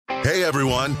Hey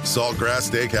everyone, Saltgrass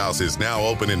Steakhouse is now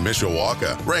open in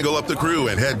Mishawaka. Wrangle up the crew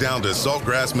and head down to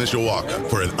Saltgrass Mishawaka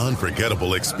for an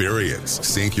unforgettable experience.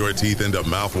 Sink your teeth into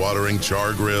mouth-watering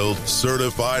char-grilled,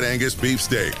 certified Angus beef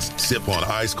steaks. Sip on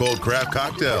ice-cold craft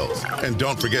cocktails. And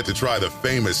don't forget to try the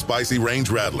famous spicy range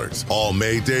rattlers, all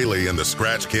made daily in the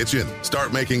Scratch Kitchen.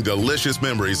 Start making delicious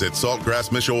memories at Saltgrass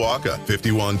Mishawaka,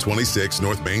 5126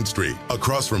 North Main Street,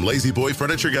 across from Lazy Boy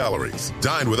Furniture Galleries.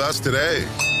 Dine with us today.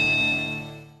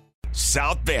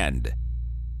 South Bend.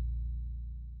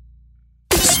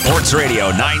 Sports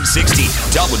Radio 960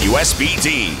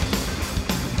 WSBT.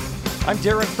 I'm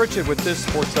Darin Pritchett with this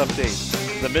sports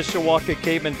update. The Mishawaka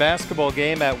Caveman basketball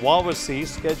game at Wawasee,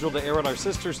 scheduled to air on our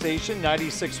sister station,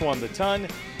 96.1 The Ton,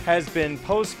 has been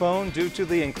postponed due to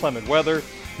the inclement weather.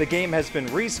 The game has been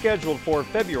rescheduled for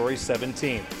February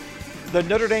 17th. The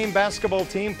Notre Dame basketball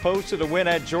team posted a win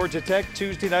at Georgia Tech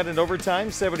Tuesday night in overtime,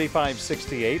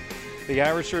 75-68. The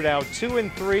Irish are now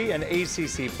 2-3 in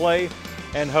ACC play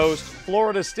and host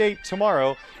Florida State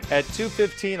tomorrow at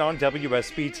 2:15 on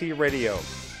WSBT Radio.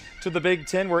 To the Big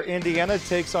Ten, where Indiana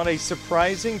takes on a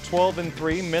surprising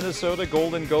 12-3 Minnesota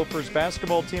Golden Gophers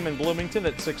basketball team in Bloomington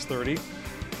at 6:30.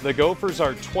 The Gophers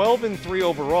are 12-3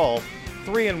 overall,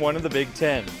 3-1 in the Big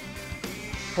Ten.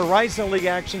 Horizon League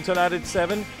action tonight at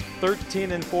 7.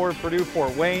 13-4 Purdue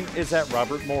Fort Wayne is at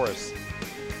Robert Morris.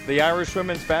 The Irish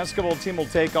women's basketball team will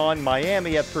take on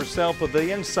Miami at Purcell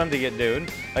Pavilion Sunday at noon,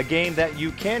 a game that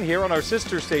you can hear on our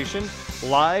sister station,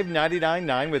 Live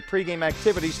 99.9, with pregame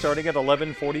activity starting at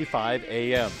 11:45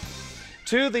 a.m.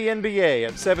 To the NBA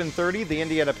at 7:30, the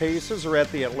Indiana Pacers are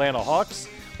at the Atlanta Hawks,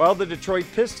 while the Detroit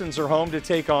Pistons are home to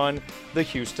take on the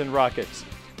Houston Rockets.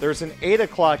 There's an 8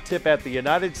 o'clock tip at the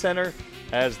United Center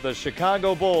as the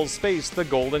Chicago Bulls face the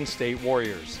Golden State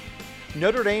Warriors.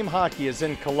 Notre Dame hockey is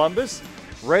in Columbus,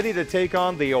 ready to take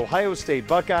on the Ohio State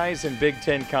Buckeyes in Big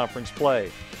Ten Conference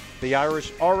play. The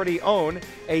Irish already own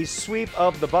a sweep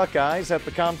of the Buckeyes at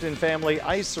the Compton Family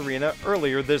Ice Arena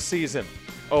earlier this season.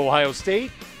 Ohio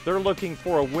State, they're looking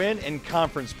for a win in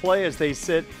conference play as they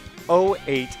sit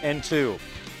 0-8-2.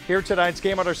 Here tonight's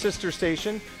game on our sister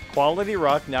station, Quality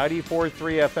Rock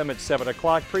 94.3 FM at 7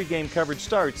 o'clock. Pre-game coverage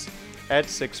starts at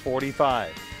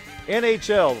 6:45.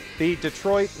 NHL, the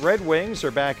Detroit Red Wings are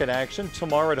back in action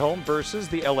tomorrow at home versus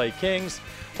the LA Kings,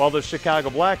 while the Chicago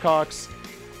Blackhawks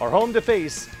are home to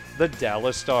face the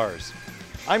Dallas Stars.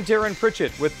 I'm Darin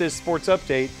Pritchett with this sports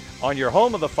update on your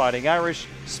home of the Fighting Irish,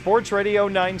 Sports Radio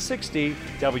 960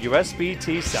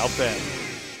 WSBT South Bend.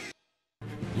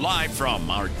 Live from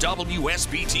our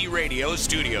WSBT Radio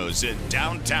studios in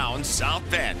downtown South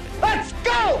Bend. Let's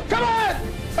go! Come on!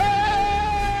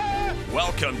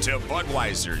 Welcome to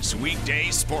Budweiser's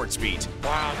Weekday Sports Beat.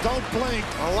 Wow, don't blink.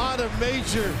 A lot of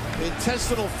major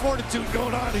intestinal fortitude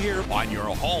going on here. On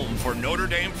your home for Notre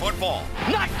Dame football.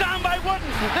 Knocked down by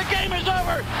Wooden. The game is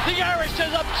over. The Irish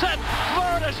has upset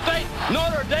Florida State.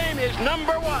 Notre Dame is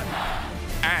number one.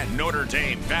 And Notre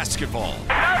Dame basketball.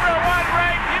 Number one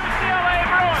ranked UCLA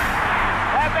Bruins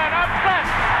have been upset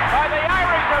by the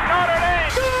Irish of Notre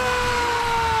Dame.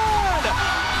 Good!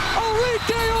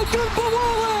 Enrique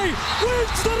Ogunbowale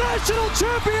wins the national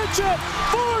championship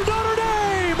for Notre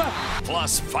Dame.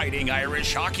 Plus Fighting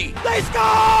Irish hockey. They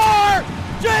score!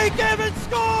 Jake Evans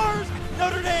scores!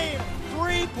 Notre Dame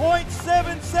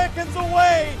 3.7 seconds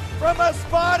away from a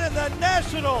spot in the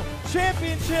national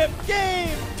championship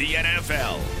game. The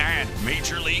NFL and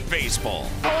Major League Baseball.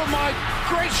 Oh my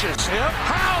gracious!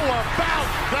 How about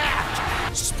that?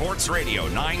 Sports Radio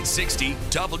 960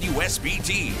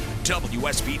 WSBT.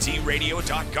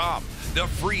 WSBTradio.com. The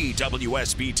free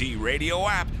WSBT radio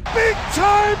app. Big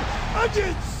time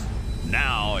onions!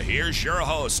 Now, here's your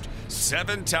host,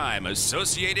 7-time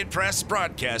Associated Press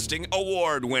Broadcasting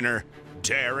Award winner,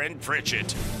 Darin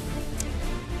Pritchett.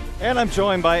 And I'm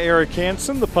joined by Eric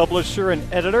Hansen, the publisher and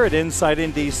editor at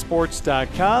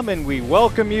InsideNDSports.com, and we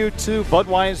welcome you to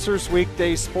Budweiser's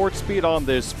Weekday Sports Beat on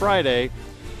this Friday,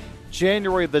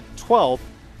 January the 12th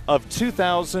of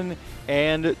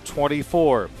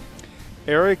 2024.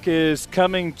 Eric is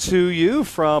coming to you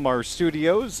from our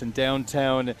studios in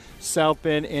downtown South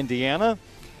Bend, Indiana.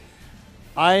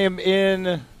 I am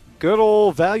in good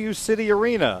old Value City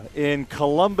Arena in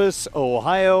Columbus,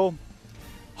 Ohio,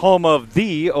 home of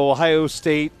the Ohio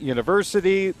State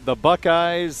University. The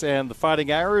Buckeyes and the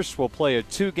Fighting Irish will play a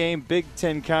 2-game Big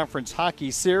Ten Conference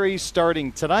hockey series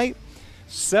starting tonight.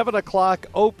 7 o'clock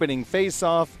opening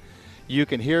face-off. You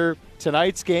can hear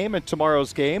tonight's game and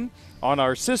tomorrow's game on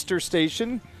our sister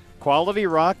station, Quality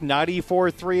Rock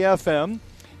 94.3 FM,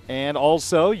 And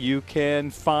also, you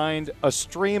can find a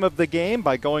stream of the game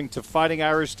by going to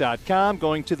fightingirish.com,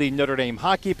 going to the Notre Dame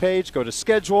hockey page, go to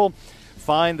schedule,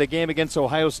 find the game against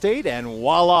Ohio State, and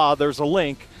voila, there's a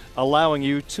link allowing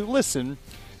you to listen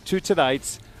to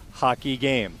tonight's hockey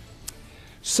game.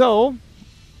 So,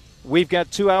 we've got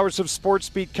 2 hours of Sports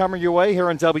Beat coming your way here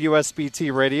on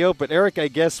WSBT Radio. But, Eric, I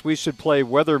guess we should play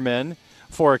Weathermen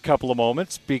for a couple of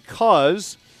moments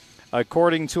because,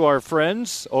 according to our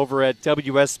friends over at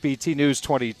WSBT News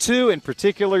 22, in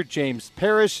particular James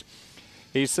Parrish,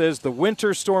 he says the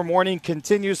winter storm warning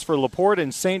continues for LaPorte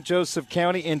and St. Joseph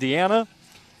County, Indiana,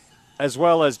 as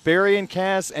well as Berrien,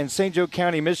 Cass, and St. Joe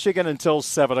County, Michigan until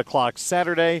 7 o'clock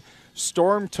Saturday.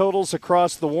 Storm totals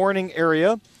across the warning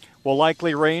area will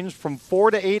likely range from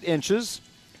 4 to 8 inches.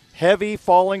 Heavy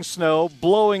falling snow,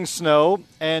 blowing snow,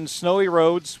 and snowy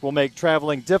roads will make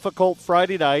traveling difficult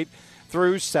Friday night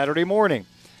through Saturday morning.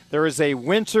 There is a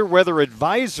winter weather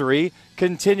advisory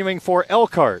continuing for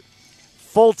Elkhart,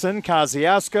 Fulton,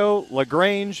 Kosciuszko,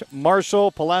 LaGrange,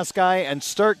 Marshall, Pulaski, and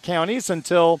Stark counties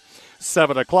until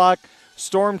 7 o'clock.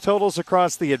 Storm totals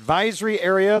across the advisory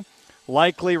area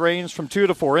likely range from 2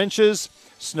 to 4 inches.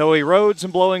 Snowy roads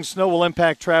and blowing snow will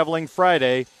impact traveling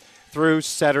Friday through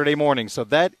Saturday morning. So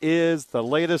that is the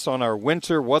latest on our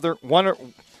winter wonderland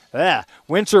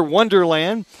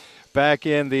back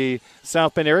in the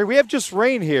South Bend area. We have just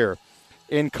rain here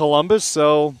in Columbus,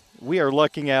 so we are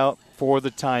lucking out for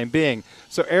the time being.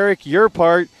 So, Eric, you're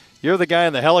the guy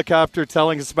in the helicopter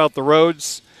telling us about the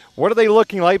roads. What are they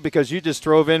looking like? Because you just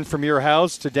drove in from your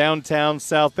house to downtown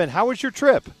South Bend. How was your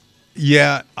trip?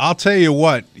 Yeah, I'll tell you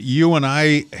what. You and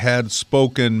I had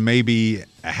spoken maybe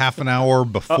a half an hour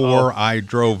before I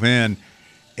drove in,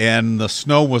 and the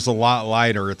snow was a lot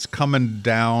lighter. It's coming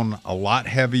down a lot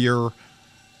heavier,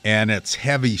 and it's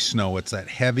heavy snow. It's that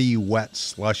heavy, wet,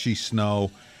 slushy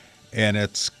snow, and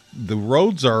the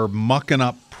roads are mucking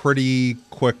up pretty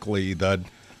quickly. The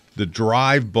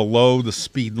drive below the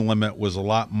speed limit was a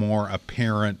lot more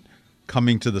apparent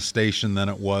coming to the station than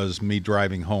it was me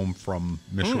driving home from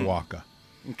Mishawaka.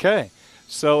 Okay.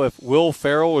 So if Will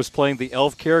Ferrell was playing the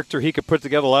elf character, he could put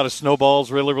together a lot of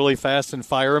snowballs really, really fast and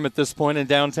fire them at this point in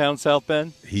downtown South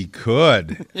Bend? He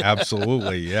could.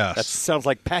 Absolutely, yes. That sounds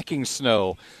like packing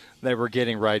snow that we're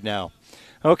getting right now.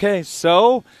 Okay,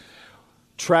 so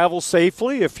travel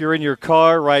safely. If you're in your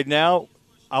car right now,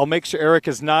 I'll make sure Eric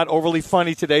is not overly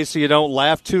funny today so you don't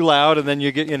laugh too loud and then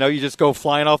you just go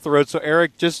flying off the road. So,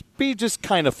 Eric, be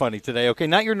kind of funny today, okay?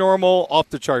 Not your normal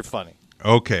off-the-chart funny.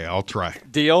 Okay, I'll try.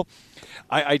 Deal?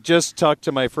 I just talked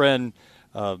to my friend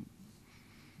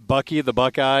Bucky, the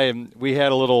Buckeye, and we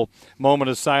had a little moment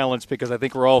of silence because I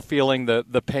think we're all feeling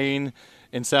the pain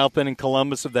in South Bend and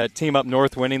Columbus of that team up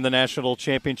north winning the national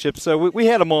championship. So we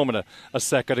had a moment a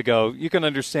second ago. You can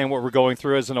understand what we're going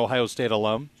through as an Ohio State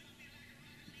alum.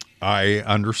 I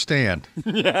understand.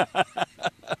 Yeah.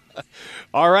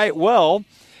 All right, well,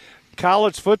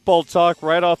 college football talk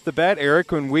right off the bat,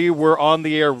 Eric. When we were on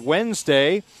the air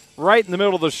Wednesday, right in the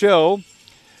middle of the show,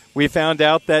 we found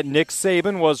out that Nick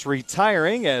Saban was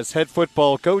retiring as head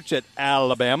football coach at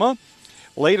Alabama.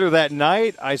 Later that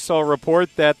night, I saw a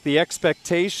report that the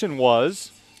expectation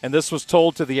was, and this was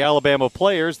told to the Alabama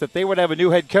players, that they would have a new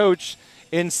head coach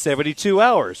in 72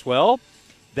 hours. Well,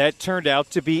 that turned out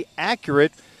to be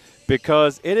accurate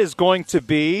because it is going to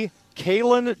be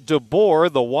Kalen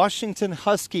DeBoer, the Washington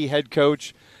Husky head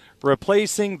coach,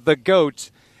 replacing the GOAT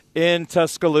in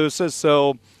Tuscaloosa.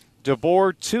 So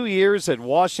DeBoer, 2 years at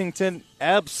Washington,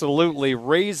 absolutely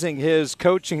raising his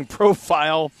coaching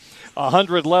profile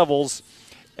 100 levels,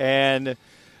 and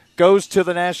goes to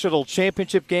the national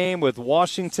championship game with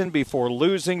Washington before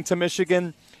losing to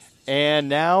Michigan. And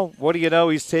now, what do you know,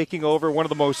 he's taking over one of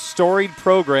the most storied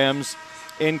programs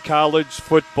in college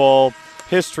football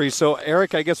history. So,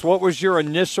 Eric, I guess what was your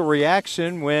initial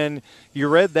reaction when you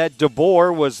read that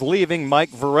DeBoer was leaving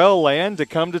Mike Varell land to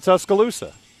come to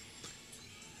Tuscaloosa?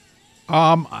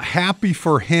 Happy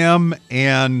for him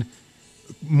and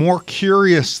more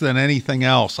curious than anything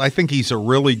else. I think he's a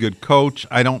really good coach.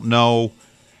 I don't know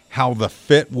how the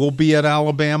fit will be at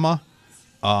Alabama.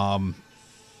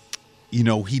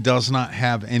 He does not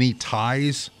have any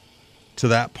ties to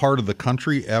that part of the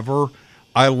country ever.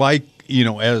 I like,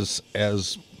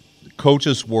 as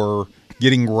coaches were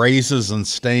getting raises and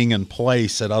staying in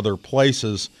place at other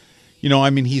places,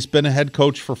 he's been a head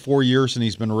coach for 4 years and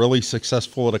he's been really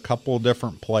successful at a couple of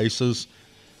different places.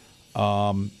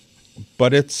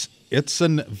 But it's a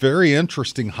very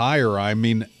interesting hire. I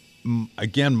mean,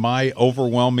 again, my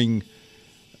overwhelming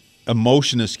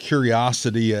emotion is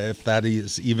curiosity, if that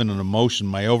is even an emotion.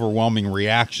 My overwhelming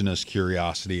reaction is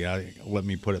curiosity. Let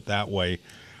me put it that way.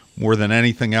 more than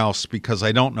anything else, because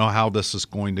I don't know how this is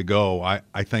going to go.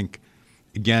 I think,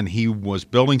 again, he was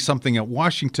building something at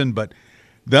Washington, but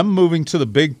them moving to the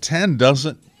Big Ten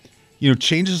doesn't,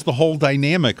 changes the whole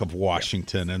dynamic of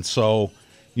Washington. And so,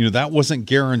 that wasn't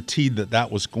guaranteed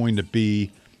that was going to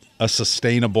be a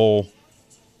sustainable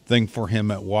thing for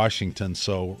him at Washington.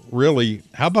 So really,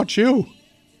 how about you?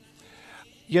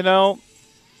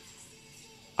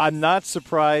 I'm not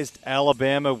surprised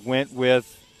Alabama went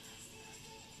with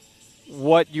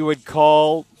what you would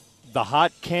call the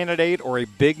hot candidate or a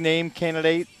big-name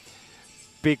candidate,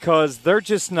 because they're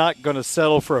just not going to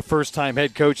settle for a first-time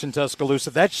head coach in Tuscaloosa.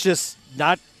 That's just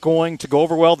not going to go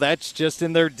over well. That's just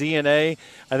in their DNA.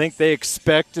 I think they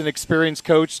expect an experienced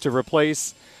coach to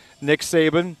replace Nick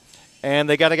Saban, and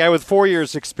they got a guy with 4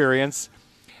 years' experience.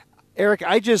 Eric,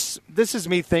 this is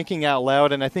me thinking out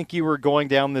loud, and I think you were going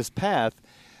down this path.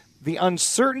 The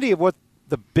uncertainty of what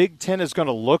the Big Ten is going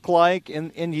to look like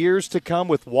in years to come,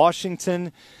 with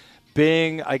Washington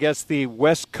being, I guess, the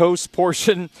West Coast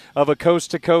portion of a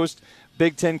coast-to-coast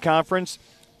Big Ten conference.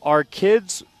 Are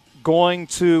kids going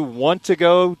to want to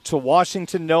go to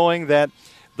Washington knowing that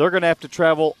they're going to have to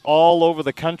travel all over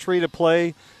the country to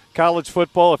play college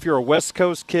football? If you're a West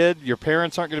Coast kid, your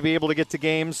parents aren't going to be able to get to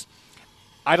games.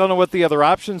 I don't know what the other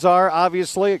options are,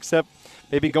 obviously, except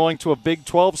maybe going to a Big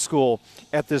 12 school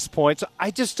at this point. So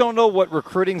I just don't know what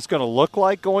recruiting is going to look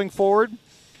like going forward.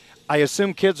 I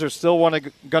assume kids are still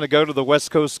going to go to the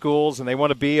West Coast schools, and they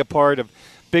want to be a part of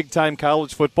big-time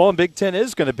college football. And Big Ten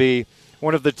is going to be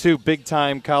one of the two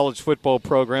big-time college football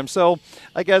programs. So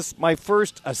I guess my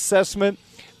first assessment,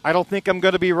 I don't think I'm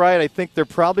going to be right. I think they're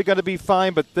probably going to be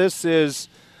fine, but this is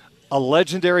a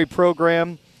legendary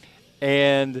program,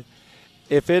 and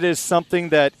if it is something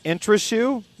that interests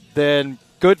you, then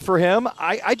good for him.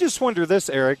 I just wonder this,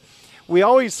 Eric. We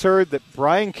always heard that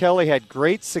Brian Kelly had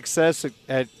great success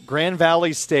at Grand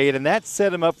Valley State, and that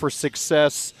set him up for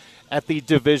success at the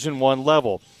Division I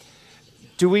level.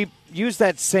 Do we use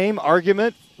that same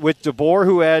argument with DeBoer,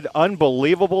 who had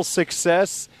unbelievable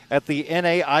success at the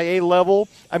NAIA level?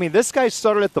 I mean, this guy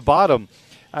started at the bottom.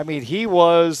 I mean, he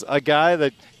was a guy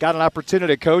that got an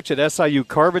opportunity to coach at SIU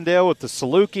Carbondale with the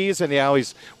Salukis, and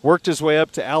he's worked his way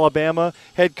up to Alabama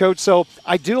head coach. So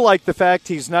I do like the fact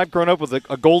he's not grown up with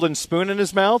a golden spoon in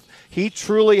his mouth. He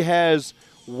truly has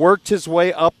worked his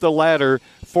way up the ladder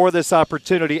for this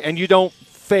opportunity, and you don't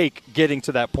fake getting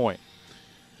to that point.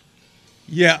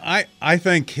 Yeah, I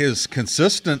think his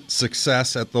consistent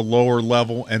success at the lower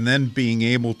level, and then being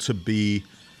able to be,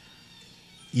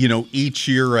 each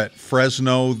year at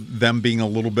Fresno, them being a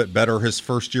little bit better. His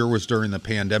first year was during the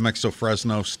pandemic, so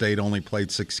Fresno State only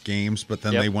played 6 games, but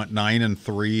then they went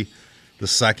 9-3 the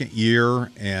second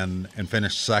year and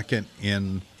finished second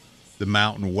in the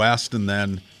Mountain West. And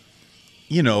then,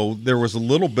 there was a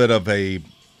little bit of a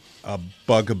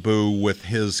bugaboo with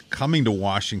his coming to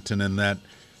Washington in that,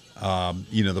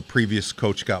 the previous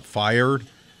coach got fired.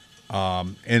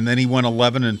 And then he went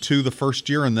 11-2 the first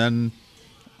year, and then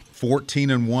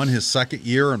 14-1 his second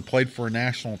year, and played for a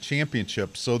national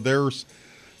championship. So there's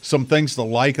some things to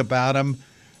like about him.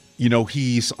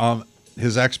 He's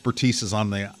his expertise is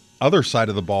on the other side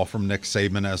of the ball from Nick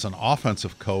Saban as an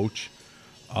offensive coach.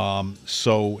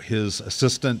 So his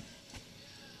assistant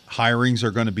hirings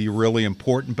are going to be really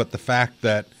important. But the fact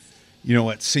that,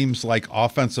 it seems like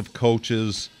offensive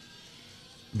coaches,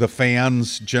 the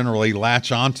fans generally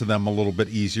latch onto them a little bit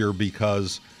easier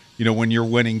because, when you're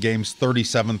winning games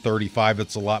 37-35,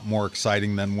 it's a lot more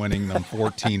exciting than winning them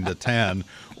 14-10,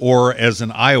 or as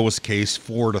in Iowa's case,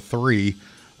 4-3.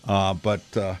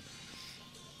 But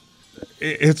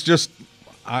it's just,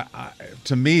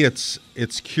 to me,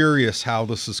 it's curious how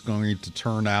this is going to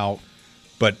turn out.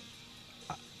 But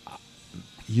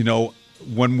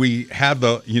when we have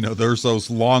there's those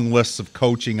long lists of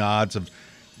coaching odds of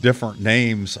different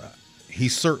names,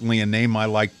 he's certainly a name I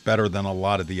like better than a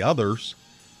lot of the others.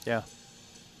 Yeah.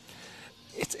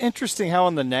 It's interesting how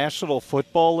in the National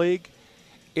Football League,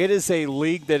 it is a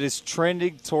league that is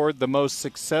trending toward the most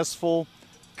successful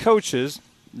coaches,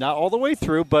 not all the way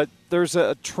through, but there's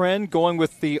a trend going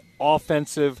with the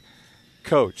offensive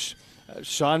coach.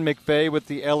 Sean McVay with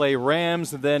the LA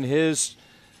Rams, and then his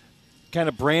kind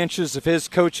of branches of his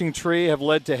coaching tree have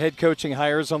led to head coaching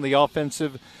hires on the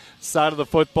offensive side of the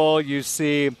football. You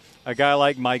see a guy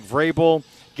like Mike Vrabel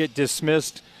get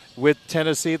dismissed with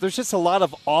Tennessee. There's just a lot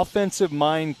of offensive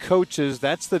mind coaches.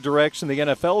 That's the direction the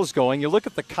NFL is going. You look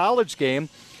at the college game,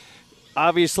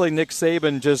 obviously Nick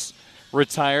Saban just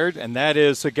retired, and that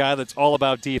is a guy that's all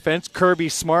about defense. Kirby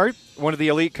Smart, one of the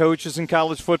elite coaches in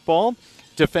college football,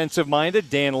 defensive-minded.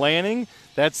 Dan Lanning,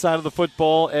 that side of the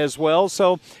football as well.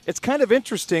 So it's kind of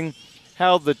interesting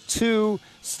how the two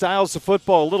styles of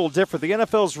football are a little different. The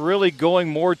NFL is really going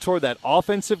more toward that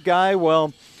offensive guy.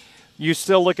 Well, you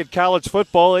still look at college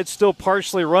football, it's still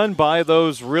partially run by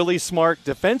those really smart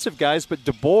defensive guys, but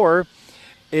DeBoer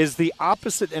is the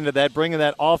opposite end of that, bringing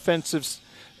that offensive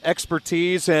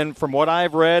expertise. And from what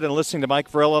I've read and listening to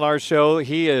Mike Varell on our show,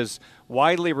 he is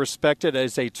widely respected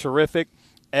as a terrific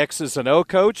X's and O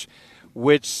coach,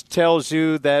 which tells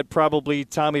you that probably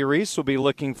Tommy Rees will be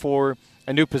looking for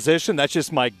a new position. That's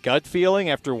just my gut feeling.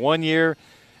 After 1 year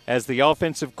as the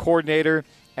offensive coordinator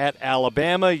at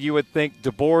Alabama, you would think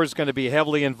DeBoer is going to be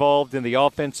heavily involved in the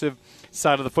offensive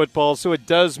side of the football. So it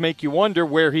does make you wonder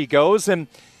where he goes. And,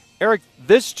 Eric,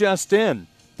 this just in,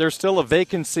 there's still a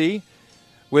vacancy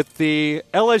with the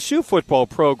LSU football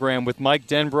program with Mike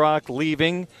Denbrock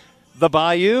leaving the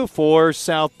Bayou for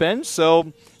South Bend.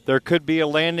 So there could be a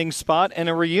landing spot and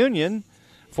a reunion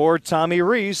for Tommy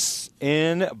Rees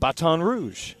in Baton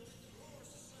Rouge.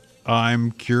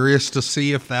 I'm curious to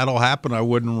see if that'll happen. I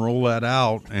wouldn't rule that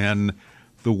out. And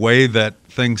the way that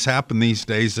things happen these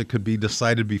days, it could be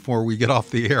decided before we get off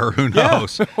the air. Who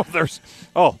knows?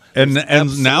 Yeah.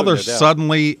 And now there's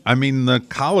suddenly, I mean, the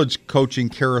college coaching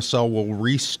carousel will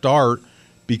restart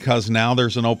because now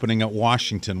there's an opening at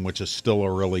Washington, which is still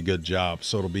a really good job.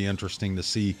 So it'll be interesting to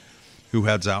see who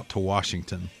heads out to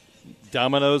Washington.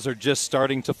 Dominoes are just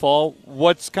starting to fall.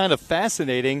 What's kind of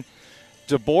fascinating,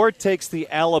 DeBoer takes the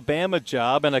Alabama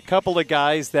job, and a couple of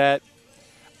guys that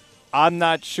I'm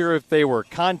not sure if they were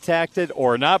contacted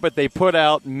or not, but they put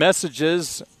out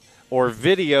messages or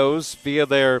videos via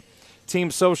their team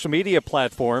social media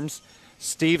platforms.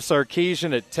 Steve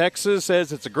Sarkisian at Texas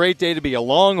says it's a great day to be a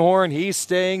Longhorn. He's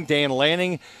staying. Dan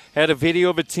Lanning had a video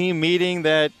of a team meeting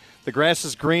that the grass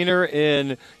is greener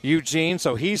in Eugene,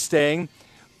 so he's staying.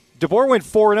 DeBoer went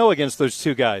 4-0 against those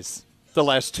two guys the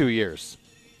last 2 years.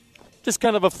 Just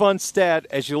kind of a fun stat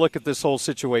as you look at this whole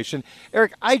situation.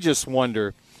 Eric, I just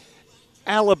wonder,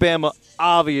 Alabama,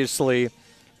 obviously,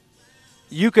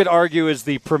 you could argue is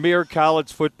the premier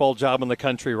college football job in the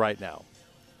country right now,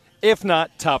 if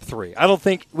not top three. I don't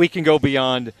think we can go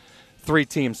beyond three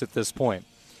teams at this point.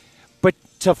 But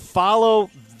to follow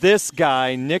this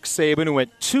guy, Nick Saban, who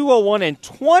went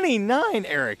 201-29,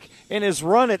 Eric, in his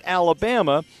run at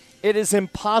Alabama, it is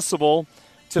impossible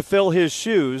to fill his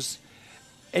shoes.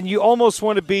 And you almost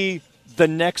want to be the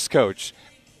next coach.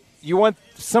 You want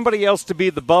somebody else to be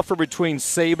the buffer between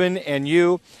Saban and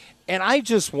you. And I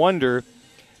just wonder,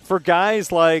 for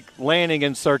guys like Lanning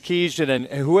and Sarkisian and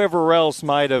whoever else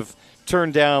might have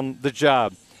turned down the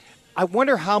job, I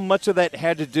wonder how much of that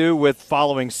had to do with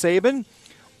following Saban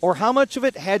or how much of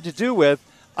it had to do with,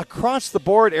 across the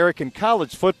board, Eric, in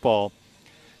college football,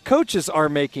 coaches are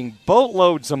making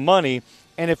boatloads of money.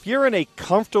 And if you're in a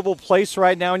comfortable place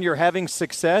right now and you're having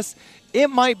success, it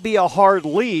might be a hard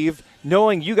leave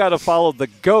knowing you got to follow the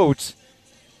GOAT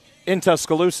in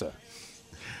Tuscaloosa.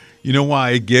 You know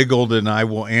why I giggled, and I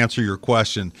will answer your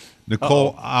question.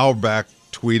 Nicole Auerbach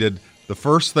tweeted, "The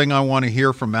first thing I want to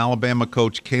hear from Alabama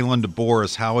coach Kalen DeBoer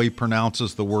is how he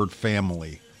pronounces the word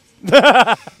family."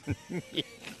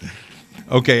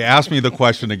 Okay, ask me the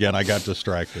question again. I got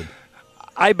distracted.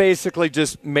 I basically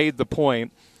just made the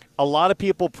point. A lot of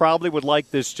people probably would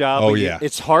like this job. Oh, yeah.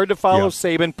 It's hard to follow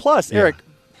Saban. Plus, Eric,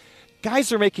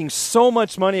 guys are making so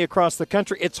much money across the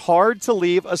country. It's hard to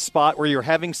leave a spot where you're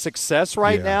having success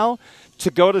right now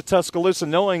to go to Tuscaloosa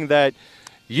knowing that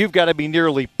you've got to be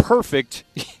nearly perfect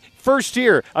first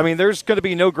year. I mean, there's going to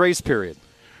be no grace period.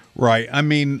 Right. I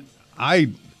mean, I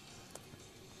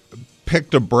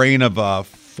picked a brain of a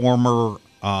former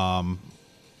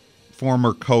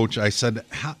coach. I said,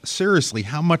 seriously,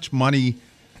 how much money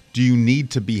do you need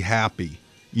to be happy?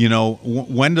 You know,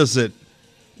 when does it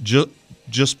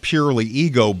just purely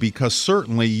ego? Because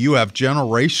certainly you have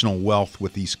generational wealth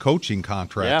with these coaching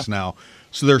contracts now.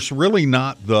 So there's really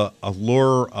not the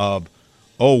allure of,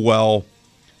 oh, well,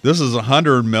 this is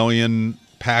 $100 million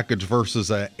package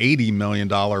versus a $80 million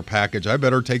package. I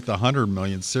better take the $100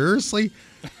 million. Seriously?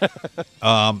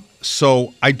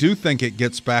 So I do think it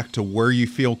gets back to where you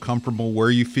feel comfortable, where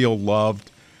you feel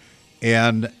loved.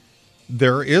 And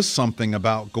there is something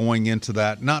about going into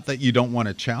that, not that you don't want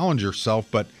to challenge yourself,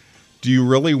 but do you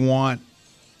really want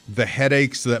the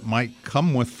headaches that might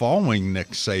come with following Nick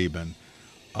Saban?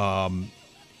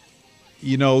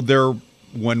 You know,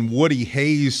 when Woody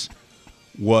Hayes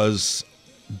was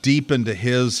deep into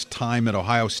his time at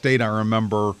Ohio State, I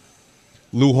remember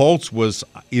Lou Holtz was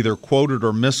either quoted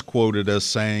or misquoted as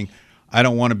saying, I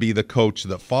don't want to be the coach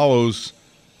that follows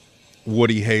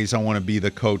Woody Hayes. I want to be the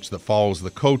coach that follows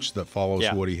the coach that follows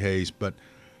Woody Hayes. But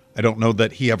I don't know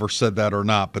that he ever said that or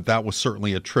not, but that was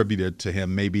certainly attributed to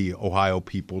him. Maybe Ohio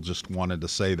people just wanted to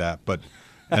say that,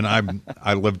 and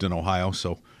I lived in Ohio,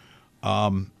 so.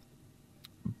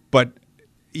 But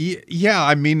yeah,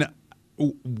 I mean,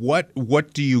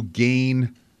 what do you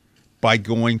gain by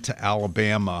going to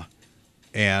Alabama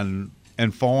and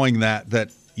following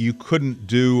that you couldn't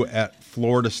do at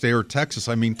Florida State or Texas?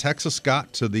 I mean, Texas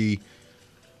got to the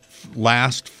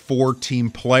last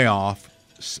 4-team playoff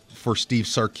for Steve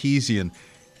Sarkisian.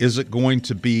 Is it going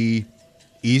to be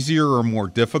easier or more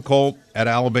difficult at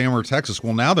Alabama or Texas?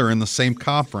 Well, now they're in the same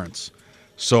conference,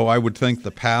 so I would think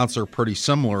the paths are pretty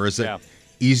similar. Is it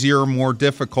easier or more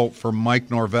difficult for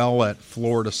Mike Norvell at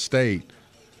Florida State?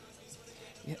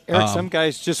 Eric, some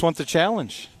guys just want the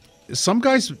challenge. Some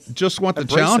guys just want the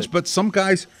challenge, but some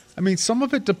guys, I mean, some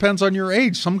of it depends on your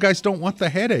age. Some guys don't want the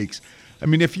headaches. I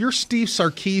mean, if you're Steve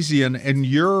Sarkisian and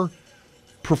your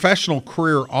professional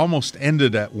career almost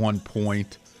ended at one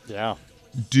point,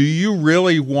 do you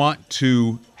really want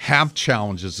to have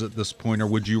challenges at this point, or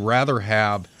would you rather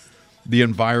have the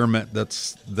environment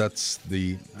that's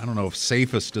the, I don't know if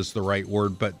safest is the right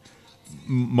word, but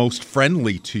most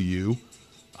friendly to you?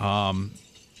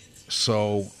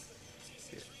 So,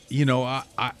 you know,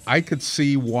 I could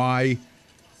see why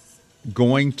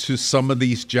going to some of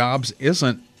these jobs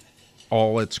isn't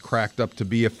all it's cracked up to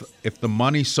be. If the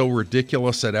money's so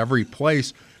ridiculous at every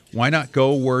place, why not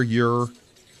go where you're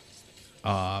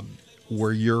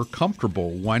comfortable?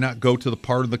 Why not go to the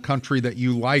part of the country that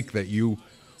you like, that you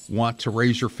want to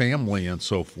raise your family and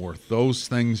so forth? Those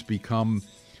things become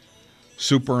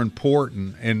super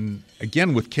important. And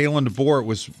again, with Kalen DeBoer, it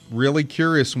was really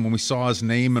curious when we saw his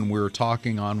name and we were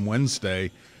talking on Wednesday.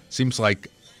 Seems like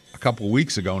a couple of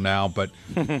weeks ago now, but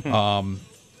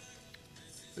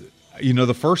you know,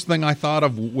 the first thing I thought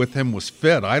of with him was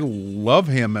fit. I love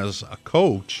him as a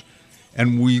coach,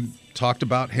 and we talked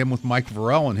about him with Mike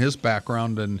Varell and his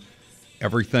background and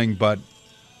everything. But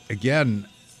again,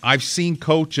 I've seen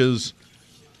coaches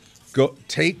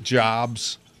take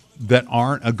jobs that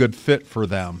aren't a good fit for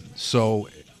them. So,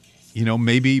 you know,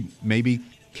 maybe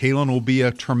Kalen will be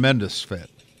a tremendous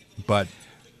fit, but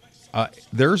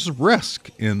there's risk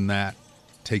in that,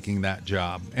 taking that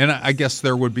job. And I guess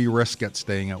there would be risk at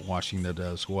staying at Washington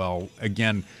as well.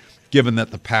 Again, given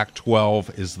that the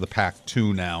Pac-12 is the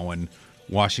Pac-2 now and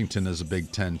Washington is a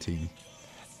Big Ten team.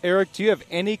 Eric, do you have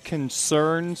any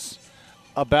concerns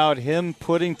about him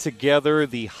putting together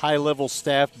the high-level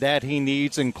staff that he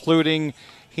needs, including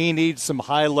he needs some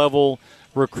high-level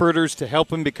recruiters to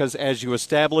help him? Because as you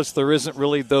established, there isn't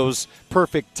really those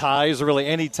perfect ties, or really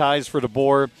any ties for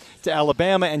DeBoer to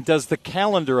Alabama. And does the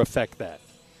calendar affect that?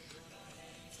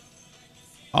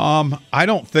 I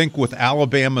don't think with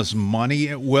Alabama's money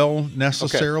it will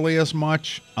necessarily as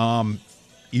much.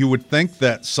 You would think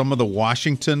that some of the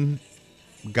Washington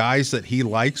guys that he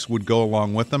likes would go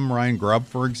along with him. Ryan Grubb,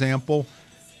 for example,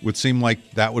 would seem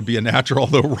like that would be a natural,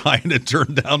 although Ryan had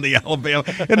turned down the Alabama.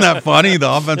 Isn't that funny, the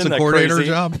offensive coordinator crazy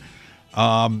job?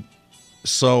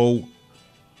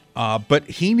 But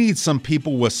he needs some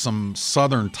people with some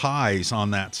Southern ties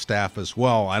on that staff as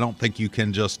well. I don't think you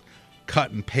can just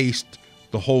cut and paste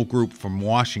the whole group from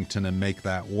Washington and make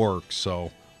that work.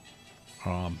 So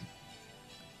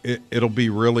it'll be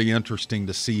really interesting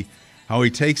to see how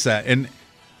he takes that. And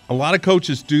a lot of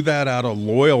coaches do that out of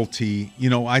loyalty. You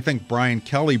know, I think Brian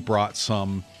Kelly brought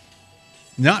some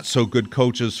not so good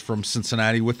coaches from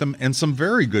Cincinnati with him and some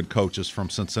very good coaches from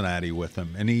Cincinnati with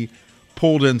him. And he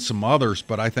pulled in some others,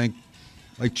 but I think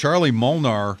like Charlie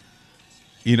Molnar,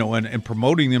 you know, and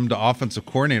promoting him to offensive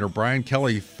coordinator, Brian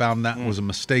Kelly found that was a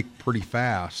mistake pretty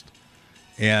fast.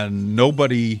 And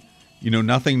nobody, you know,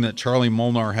 nothing that Charlie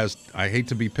Molnar has, I hate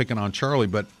to be picking on Charlie,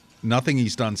 but nothing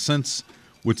he's done since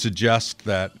would suggest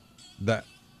that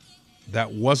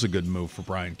was a good move for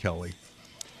Brian Kelly.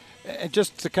 And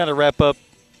just to kind of wrap up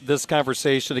this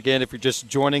conversation, again, if you're just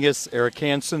joining us, Eric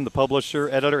Hansen, the publisher,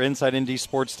 editor,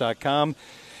 InsideNDSports.com,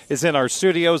 is in our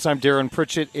studios. I'm Darin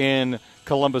Pritchett in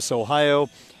Columbus, Ohio.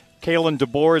 Kalen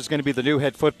DeBoer is going to be the new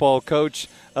head football coach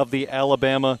of the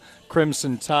Alabama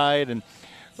Crimson Tide. And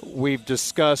we've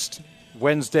discussed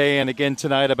Wednesday and again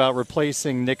tonight about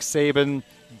replacing Nick Saban,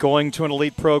 going to an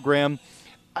elite program.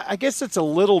 I guess it's a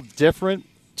little different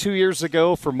 2 years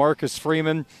ago for Marcus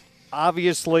Freeman.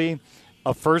 Obviously,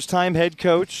 a first-time head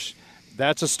coach,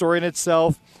 that's a story in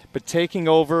itself, but taking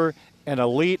over an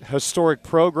elite historic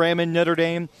program in Notre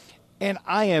Dame, and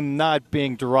I am not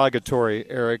being derogatory,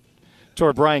 Eric,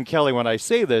 toward Brian Kelly when I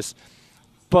say this,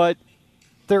 but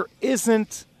there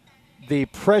isn't the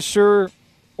pressure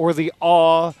or the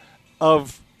awe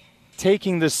of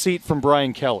taking the seat from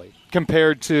Brian Kelly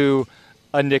compared to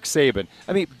a Nick Saban.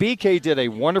 I mean, BK did a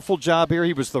wonderful job here.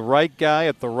 He was the right guy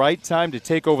at the right time to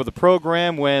take over the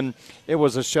program when it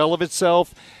was a shell of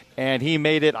itself, and he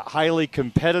made it highly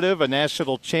competitive, a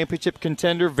national championship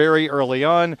contender very early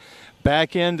on.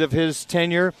 Back end of his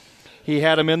tenure, he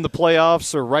had him in the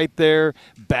playoffs or right there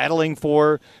battling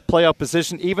for playoff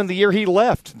position. Even the year he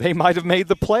left, they might have made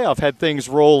the playoff had things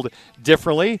rolled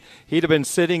differently. He'd have been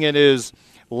sitting in his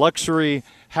luxury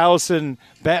house in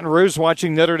Baton Rouge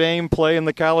watching Notre Dame play in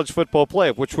the college football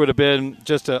playoff, which would have been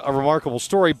just a remarkable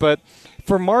story. But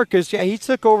for Marcus, yeah, he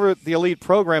took over the elite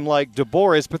program like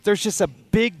DeBoer, but there's just a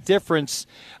big difference.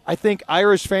 I think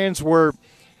Irish fans were,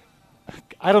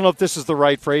 I don't know if this is the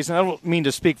right phrase, and I don't mean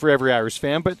to speak for every Irish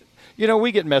fan, but, you know,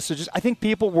 we get messages. I think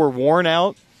people were worn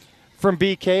out from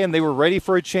BK, and they were ready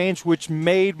for a change, which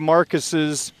made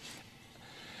Marcus's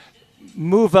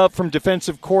move up from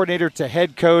defensive coordinator to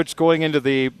head coach, going into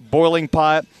the boiling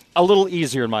pot, a little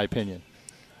easier in my opinion.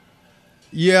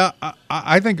 Yeah,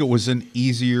 I think it was an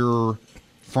easier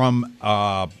from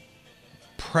a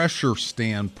pressure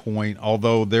standpoint,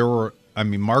 although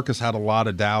Marcus had a lot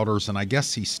of doubters, and I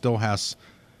guess he still has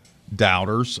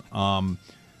doubters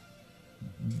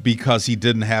because he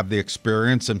didn't have the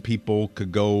experience, and people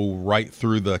could go right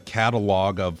through the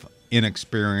catalog of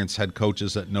inexperienced head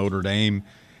coaches at Notre Dame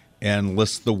and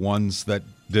list the ones that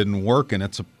didn't work, and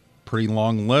it's a pretty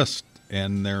long list,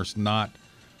 and there's not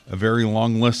a very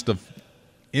long list of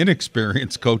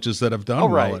inexperienced coaches that have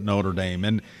done well at Notre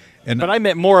Dame. But I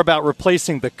meant more about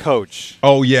replacing the coach.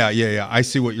 Oh, yeah. I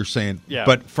see what you're saying. Yeah.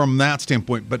 But from that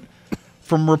standpoint, but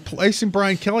from replacing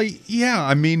Brian Kelly, yeah,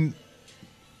 I mean,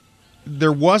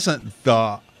 there wasn't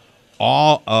the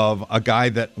awe of a guy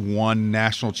that won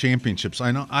national championships.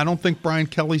 I don't think Brian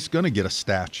Kelly's going to get a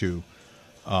statue.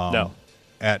 No.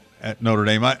 At Notre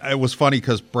Dame. It was funny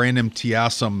because Brandon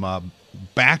Tiasum,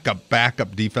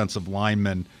 backup defensive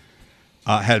lineman,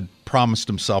 had promised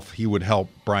himself he would help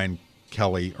Brian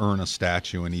Kelly earn a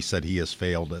statue, and he said he has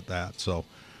failed at that. So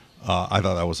I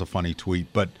thought that was a funny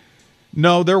tweet. But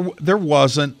no, there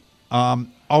wasn't.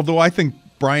 Although I think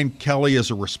Brian Kelly is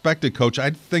a respected coach,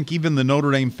 I think even the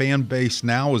Notre Dame fan base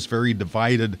now is very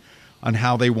divided on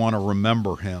how they want to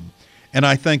remember him. And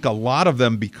I think a lot of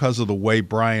them, because of the way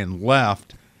Brian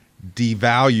left,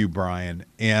 devalue Brian.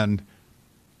 And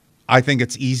I think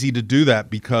it's easy to do that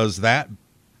because that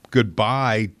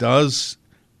goodbye does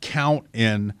count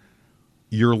in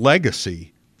your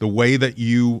legacy, the way that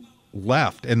you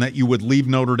left, and that you would leave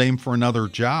Notre Dame for another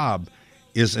job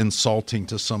is insulting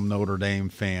to some Notre Dame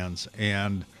fans.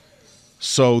 And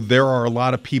so there are a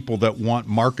lot of people that want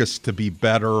Marcus to be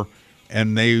better,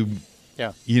 and they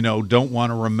don't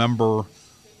want to remember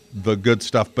the good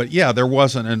stuff. But, yeah, there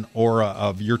wasn't an aura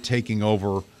of you're taking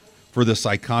over for this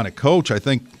iconic coach. I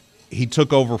think he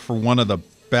took over for one of the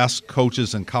best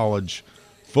coaches in college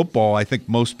football. I think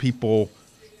most people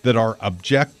that are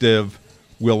objective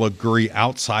will agree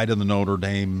outside of the Notre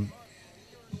Dame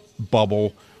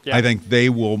bubble. Yeah. I think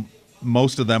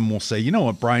most of them will say, you know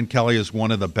what, Brian Kelly is one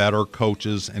of the better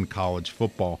coaches in college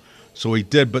football. So he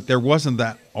did, but there wasn't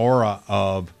that aura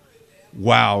of,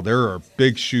 wow, there are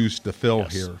big shoes to fill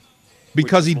here,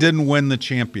 because he didn't win the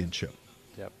championship.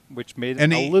 Yep, which made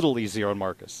it a little easier on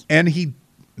Marcus.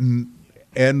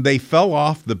 And they fell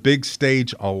off the big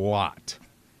stage a lot.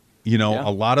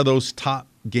 A lot of those top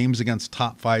games against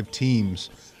top 5 teams,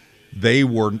 they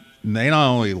not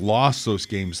only lost those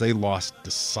games, they lost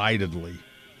decidedly.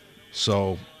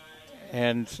 So,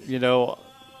 and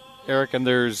Eric, and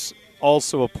there's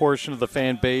also a portion of the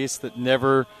fan base that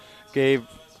never gave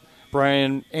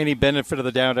Brian any benefit of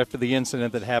the doubt after the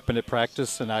incident that happened at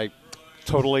practice, and I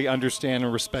totally understand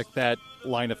and respect that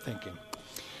line of thinking.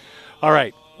 All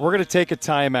right, we're going to take a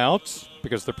timeout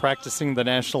because they're practicing the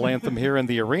national anthem here in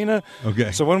the arena.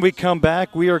 Okay. So when we come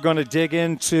back, we are going to dig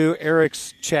into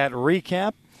Eric's chat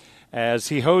recap as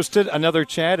he hosted another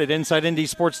chat at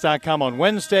InsideNDSports.com on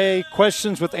Wednesday.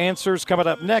 Questions with answers coming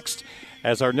up next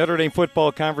as our Notre Dame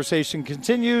football conversation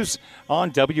continues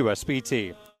on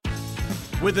WSBT.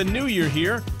 With a new year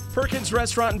here, Perkins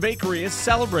Restaurant and Bakery is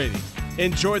celebrating.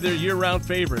 Enjoy their year-round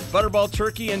favorite, butterball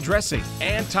turkey and dressing,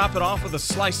 and top it off with a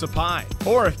slice of pie.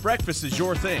 Or if breakfast is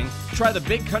your thing, try the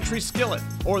Big Country Skillet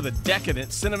or the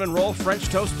decadent cinnamon roll French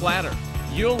toast platter.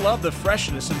 You'll love the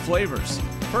freshness and flavors.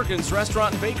 Perkins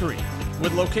Restaurant and Bakery,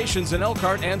 with locations in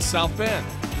Elkhart and South Bend.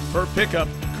 For pickup,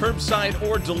 curbside,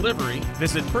 or delivery,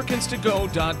 visit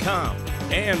perkinstogo.com.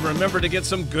 And remember to get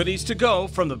some goodies to go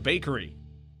from the bakery.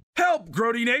 Help,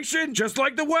 Grody Nation! Just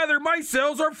like the weather, my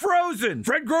cells are frozen!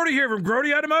 Fred Grody here from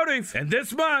Grody Automotive, and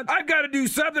this month, I've got to do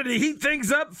something to heat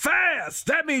things up fast!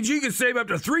 That means you can save up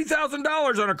to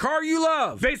 $3,000 on a car you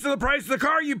love, based on the price of the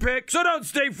car you pick. So don't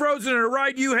stay frozen in a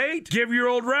ride you hate. Give your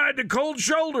old ride a cold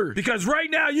shoulder, because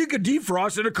right now you can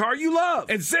defrost in a car you love,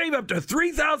 and save up to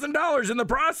 $3,000 in the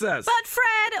process. But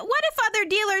Fred, what if other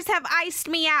dealers have iced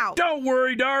me out? Don't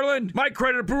worry, darling. My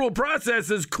credit approval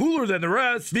process is cooler than the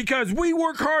rest, because we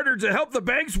work harder to help the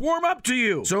banks warm up to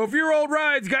you. So if your old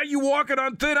ride's got you walking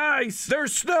on thin ice,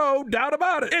 there's no doubt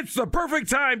about it. It's the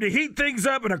perfect time to heat things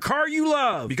up in a car you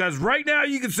love, because right now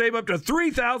you can save up to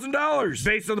 $3,000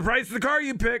 based on the price of the car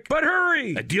you pick. But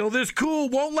hurry! A deal this cool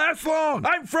won't last long.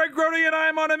 I'm Fred Grody, and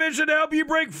I'm on a mission to help you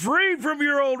break free from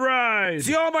your old rides.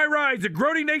 See all my rides at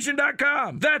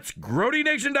GrodyNation.com. That's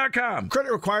GrodyNation.com.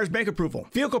 Credit requires bank approval.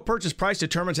 Vehicle purchase price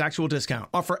determines actual discount.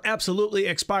 Offer absolutely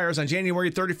expires on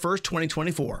January 31st,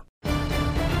 2024.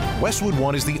 Westwood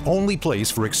One is the only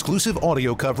place for exclusive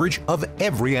audio coverage of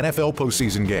every NFL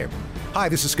postseason game. Hi,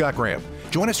 this is Scott Graham.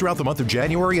 Join us throughout the month of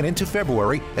January and into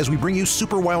February as we bring you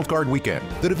Super Wildcard Weekend,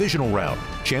 the Divisional Round,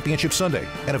 Championship Sunday,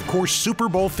 and of course Super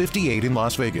Bowl 58 in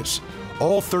Las Vegas.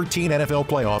 All 13 NFL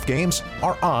playoff games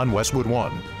are on Westwood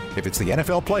One. If it's the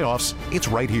NFL playoffs, it's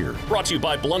right here. Brought to you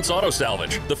by Blunt's Auto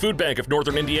Salvage, the Food Bank of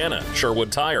Northern Indiana,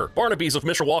 Sherwood Tire, Barnaby's of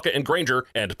Mishawaka and Granger,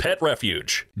 and Pet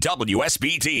Refuge.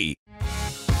 WSBT.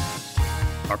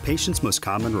 Our patient's most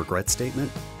common regret statement?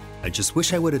 I just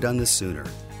wish I would have done this sooner.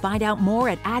 Find out more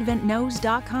at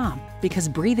AdventKnows.com, because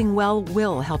breathing well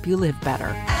will help you live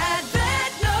better.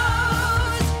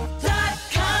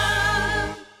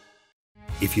 AdventKnows.com.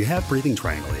 If you have breathing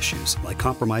triangle issues like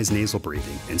compromised nasal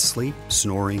breathing and sleep,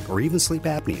 snoring, or even sleep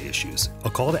apnea issues, a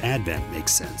call to Advent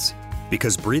makes sense,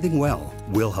 because breathing well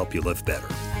will help you live better.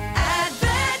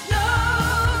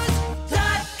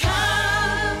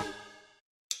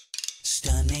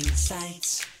 Stunning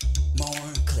sights,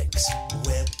 more clicks,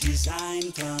 web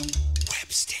design from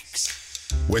Websticks.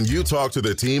 When you talk to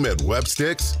the team at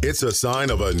Websticks, it's a sign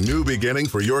of a new beginning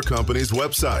for your company's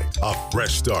website. A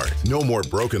fresh start. No more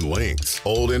broken links,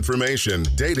 old information,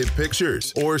 dated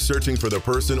pictures, or searching for the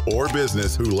person or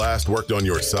business who last worked on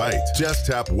your site. Just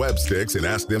tap Websticks and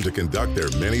ask them to conduct their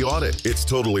mini audit. It's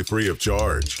totally free of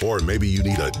charge. Or maybe you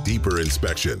need a deeper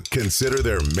inspection. Consider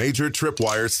their major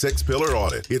Tripwire 6-pillar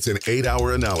audit. It's an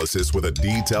 8-hour analysis with a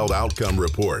detailed outcome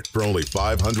report for only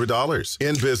 $500.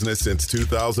 In business since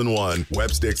 2001,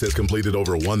 Websticks has completed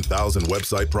over 1,000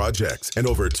 website projects and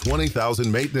over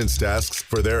 20,000 maintenance tasks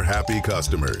for their happy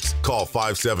customers. Call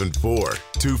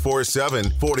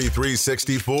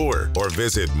 574-247-4364 or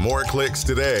visit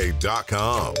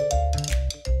moreclickstoday.com.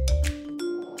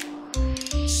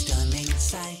 Stunning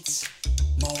sights,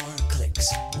 more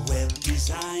clicks, web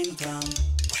design from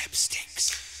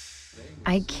Websticks.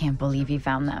 I can't believe he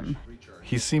found them.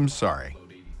 He seems sorry.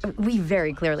 We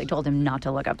very clearly told him not to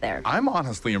look up there. I'm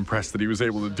honestly impressed that he was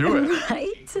able to do it.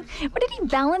 Right? What, did he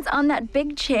balance on that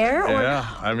big chair? Yeah,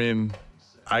 I mean,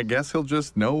 I guess he'll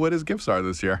just know what his gifts are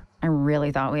this year. I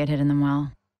really thought we had hidden them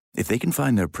well. If they can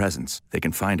find their presents, they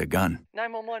can find a gun.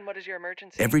 911, what is your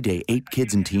emergency? Every day, 8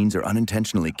 kids and teens are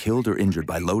unintentionally killed or injured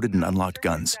by loaded and unlocked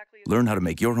guns. Learn how to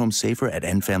make your home safer at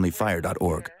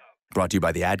endfamilyfire.org. Brought to you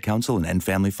by the Ad Council and End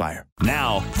Family Fire.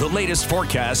 Now, the latest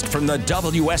forecast from the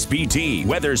WSBT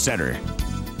Weather Center.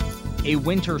 A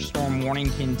winter storm warning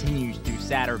continues through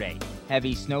Saturday.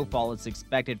 Heavy snowfall is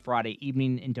expected Friday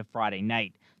evening into Friday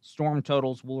night. Storm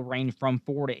totals will range from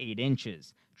 4 to 8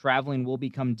 inches. Traveling will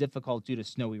become difficult due to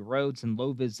snowy roads and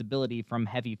low visibility from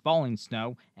heavy falling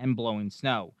snow and blowing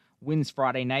snow. Winds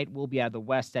Friday night will be out of the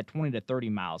west at 20 to 30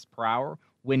 miles per hour.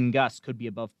 Wind gusts could be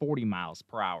above 40 miles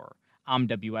per hour. I'm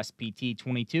WSPT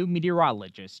 22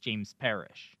 meteorologist James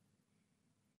Parrish.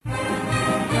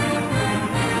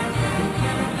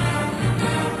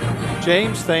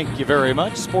 James, thank you very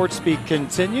much. Sportsbeat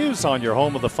continues on your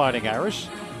home of the Fighting Irish.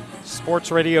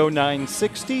 Sports Radio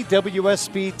 960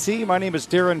 WSBT. My name is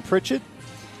Darin Pritchett,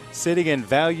 sitting in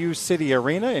Value City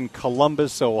Arena in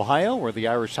Columbus, Ohio, where the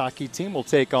Irish hockey team will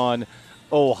take on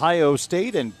Ohio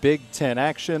State in Big Ten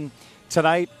action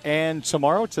tonight and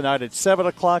tomorrow. Tonight at 7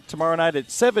 o'clock, tomorrow night at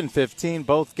 7:15,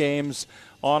 both games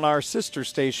on our sister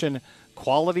station,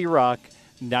 Quality Rock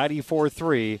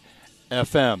 94.3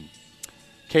 FM.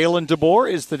 Kalen DeBoer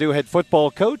is the new head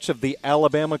football coach of the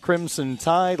Alabama Crimson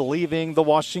Tide, leaving the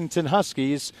Washington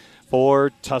Huskies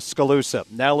for Tuscaloosa.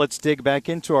 Now let's dig back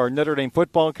into our Notre Dame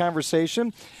football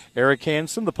conversation. Eric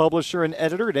Hansen, the publisher and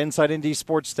editor at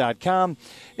InsideNDSports.com,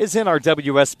 is in our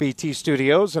WSBT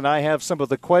studios, and I have some of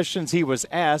the questions he was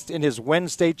asked in his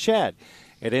Wednesday chat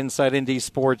at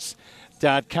InsideNDSports.com.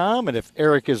 Sportsbeat.com. And if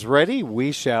Eric is ready,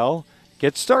 we shall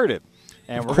get started.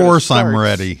 And of course I'm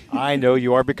ready. I know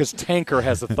you are, because Tanker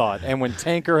has a thought. And when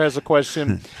Tanker has a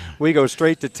question, we go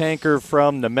straight to Tanker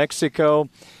from New Mexico.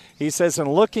 He says, in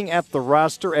looking at the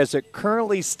roster as it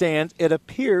currently stands, it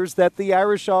appears that the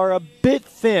Irish are a bit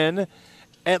thin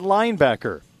at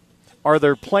linebacker. Are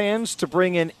there plans to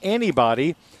bring in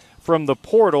anybody from the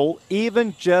portal,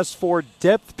 even just for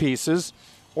depth pieces,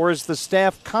 or is the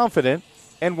staff confident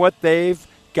in what they've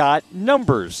got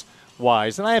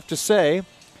numbers-wise? And I have to say,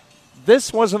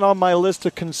 this wasn't on my list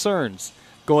of concerns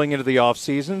going into the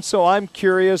offseason, so I'm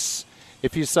curious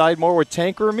if you side more with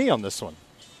Tanker or me on this one.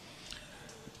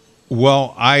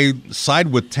 Well, I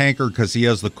side with Tanker because he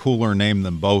has the cooler name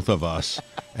than both of us,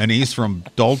 and he's from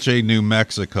Dulce, New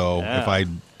Mexico, if I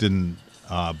didn't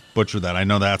butcher that. I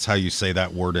know that's how you say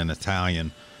that word in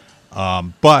Italian.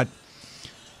 I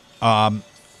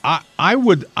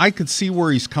could see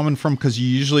where he's coming from, because you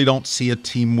usually don't see a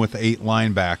team with 8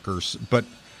 linebackers, but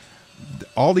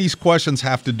all these questions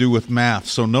have to do with math.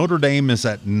 So Notre Dame is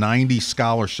at 90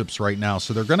 scholarships right now,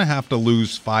 so they're going to have to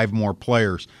lose 5 more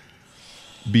players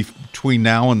between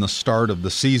now and the start of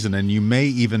the season, and you may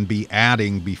even be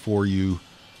adding before you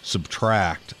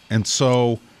subtract. And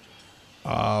so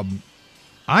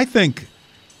I think,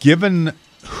 given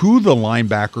who the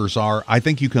linebackers are, I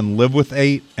think you can live with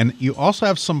 8, and you also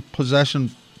have some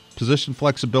position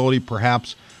flexibility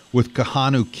perhaps with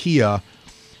Kahanu Kia,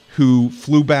 who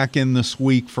flew back in this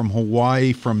week from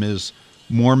Hawaii from his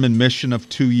Mormon mission of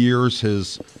 2 years.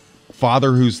 His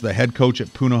father, who's the head coach at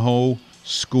Punahou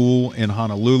School in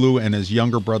Honolulu, and his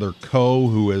younger brother, Ko,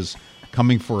 who is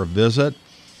coming for a visit.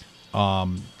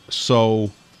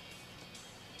 So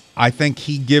I think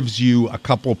he gives you a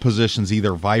couple of positions,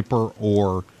 either Viper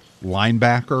or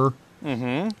linebacker.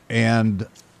 Mm-hmm. And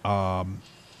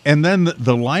then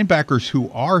the linebackers who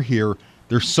are here,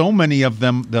 there's so many of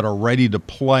them that are ready to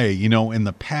play. You know, in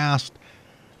the past,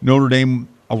 Notre Dame,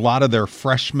 a lot of their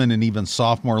freshmen and even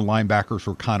sophomore linebackers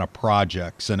were kind of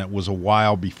projects, and it was a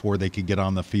while before they could get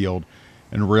on the field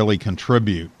and really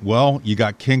contribute. Well, you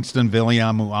got Kingston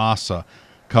Viliamu-Asa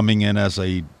coming in as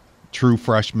a true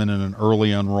freshman and an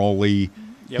early enrollee.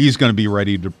 Yep. He's going to be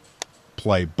ready to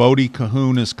play. Bodie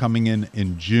Cahoon is coming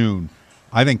in June.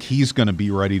 I think he's going to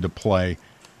be ready to play.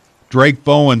 Drake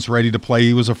Bowen's ready to play.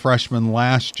 He was a freshman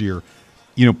last year.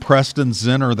 You know, Preston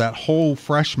Zinner, that whole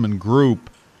freshman group,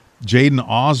 Jaden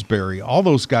Osbury, all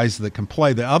those guys that can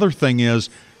play. The other thing is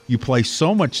you play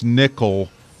so much nickel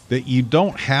that you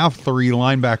don't have 3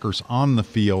 linebackers on the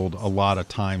field a lot of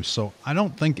times. So I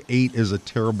don't think 8 is a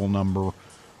terrible number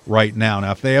right now.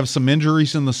 Now, if they have some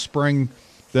injuries in the spring,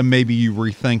 then maybe you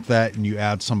rethink that and you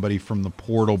add somebody from the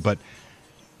portal. But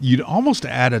you'd almost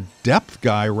add a depth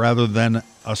guy rather than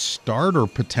a starter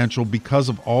potential, because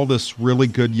of all this really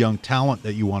good young talent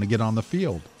that you want to get on the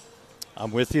field.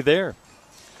 I'm with you there.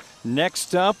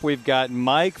 Next up, we've got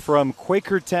Mike from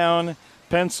Quakertown,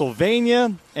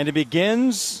 Pennsylvania, and it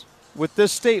begins with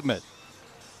this statement.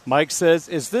 Mike says,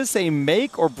 is this a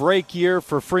make or break year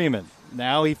for Freeman?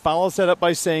 Now he follows that up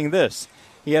by saying this.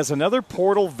 He has another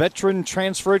portal veteran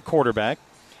transfer at quarterback,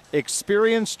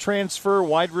 experienced transfer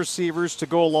wide receivers to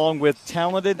go along with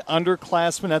talented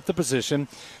underclassmen at the position,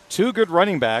 2 good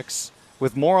running backs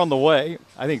with more on the way.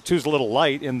 I think 2's a little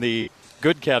light in the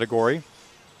good category.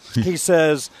 He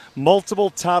says multiple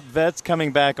top vets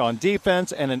coming back on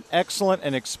defense and an excellent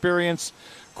and experienced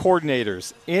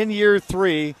coordinators. In year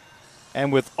 3,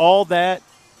 and with all that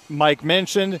Mike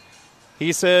mentioned,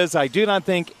 he says, I do not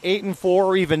think 8-4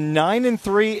 or even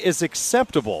 9-3 is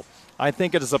acceptable. I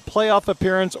think it is a playoff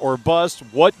appearance or bust.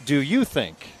 What do you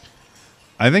think?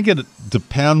 I think it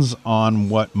depends on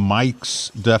what Mike's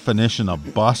definition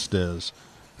of bust is,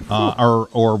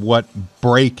 or what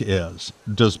break is.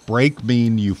 Does break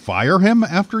mean you fire him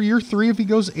after year 3 if he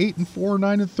goes 8-4 or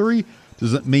 9-3?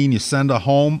 Does it mean you send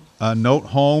a note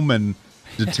home and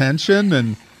detention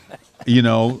and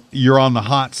you're on the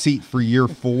hot seat for year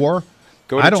 4?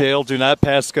 Go to jail, do not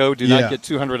pass go, do not get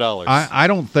 $200. I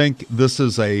don't think this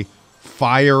is a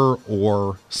fire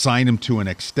or sign him to an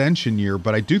extension year,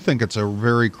 but I do think it's a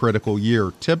very critical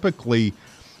year. Typically,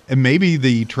 and maybe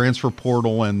the transfer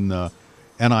portal and the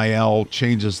NIL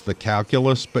changes the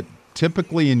calculus, but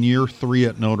typically in year 3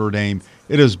 at Notre Dame,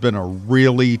 it has been a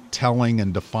really telling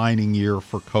and defining year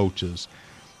for coaches.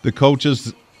 The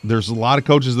coaches, there's a lot of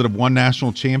coaches that have won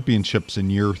national championships in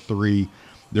year 3.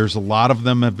 There's a lot of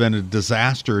them have been a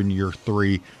disaster in year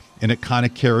 3, and it kind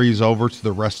of carries over to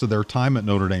the rest of their time at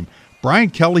Notre Dame. Brian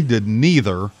Kelly did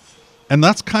neither, and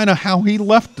that's kind of how he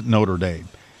left Notre Dame.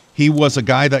 He was a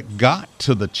guy that got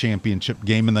to the championship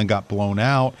game and then got blown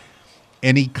out,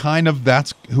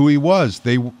 that's who he was.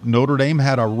 Notre Dame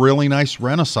had a really nice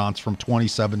renaissance from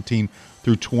 2017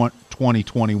 through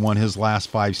 2021, his last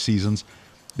 5 seasons.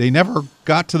 They never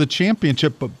got to the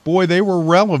championship, but boy, they were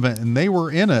relevant and they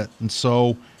were in it. And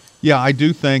so, yeah, I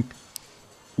do think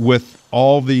with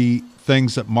all the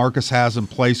things that Marcus has in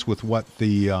place with what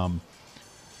the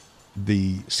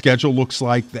schedule looks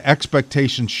like, the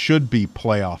expectation should be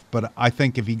playoff. But I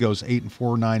think if he goes 8-4,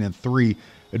 9-3,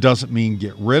 it doesn't mean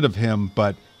get rid of him,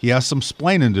 but he has some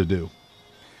splaining to do.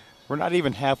 We're not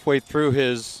even halfway through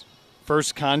his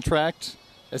first contract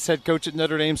as head coach at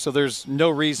Notre Dame, so there's no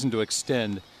reason to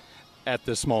extend at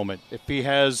this moment. If he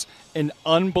has an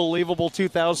unbelievable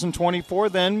 2024,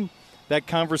 then that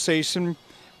conversation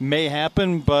may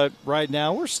happen, but right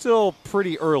now we're still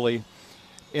pretty early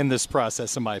in this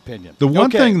process, in my opinion. The one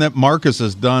thing that Marcus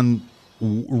has done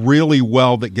really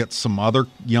well that gets some other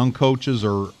young coaches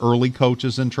or early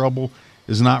coaches in trouble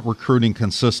is not recruiting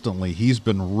consistently. He's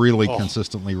been really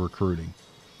consistently recruiting.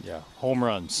 Yeah, home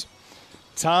runs.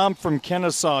 Tom from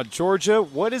Kennesaw, Georgia,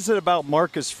 what is it about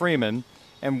Marcus Freeman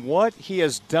and what he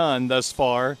has done thus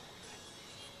far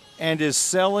and is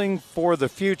selling for the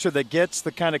future that gets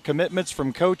the kind of commitments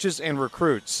from coaches and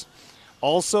recruits?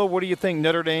 Also, what do you think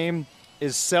Notre Dame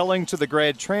is selling to the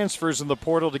grad transfers in the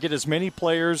portal to get as many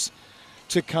players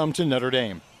to come to Notre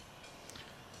Dame?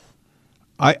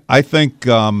 I think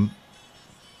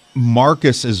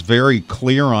Marcus is very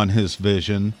clear on his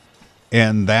vision,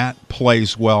 and that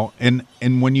plays well. And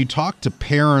when you talk to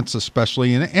parents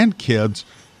especially and kids,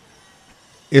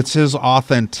 it's his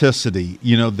authenticity.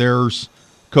 You know, there's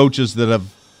coaches that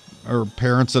have, or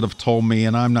parents that have told me,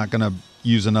 and I'm not going to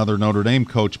use another Notre Dame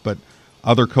coach, but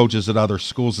other coaches at other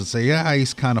schools that say, yeah,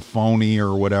 he's kind of phony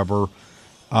or whatever.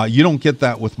 You don't get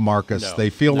that with Marcus. No, they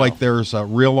feel like there's a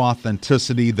real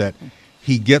authenticity that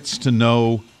he gets to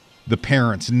know the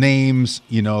parents' names.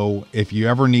 You know, if you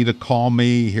ever need to call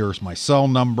me, here's my cell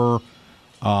number.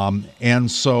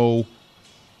 And so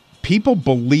people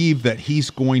believe that he's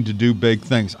going to do big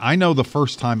things. I know the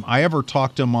first time I ever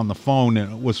talked to him on the phone,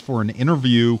 and it was for an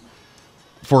interview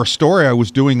for a story I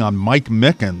was doing on Mike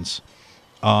Mickens.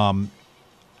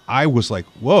 I was like,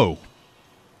 whoa,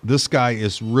 this guy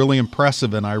is really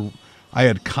impressive. And I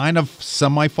had kind of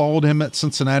semi-followed him at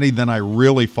Cincinnati. Then I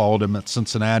really followed him at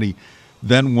Cincinnati.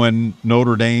 Then when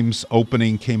Notre Dame's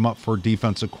opening came up for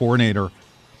defensive coordinator,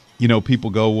 you know, people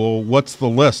go, well, what's the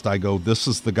list? I go, this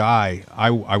is the guy. I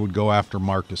would go after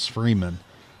Marcus Freeman.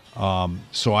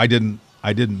 So I didn't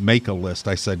make a list.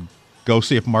 I said, go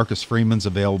see if Marcus Freeman's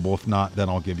available. If not, then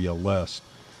I'll give you a list.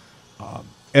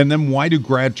 And then why do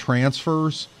grad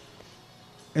transfers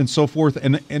and so forth?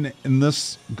 And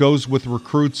this goes with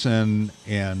recruits and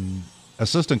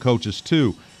assistant coaches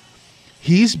too.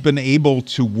 He's been able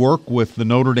to work with the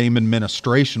Notre Dame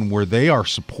administration where they are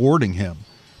supporting him.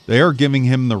 They are giving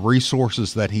him the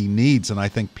resources that he needs, and I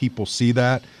think people see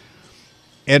that.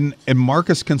 And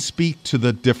Marcus can speak to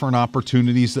the different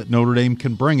opportunities that Notre Dame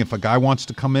can bring. If a guy wants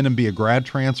to come in and be a grad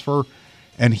transfer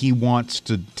and he wants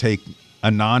to take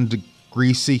a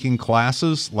non-degree-seeking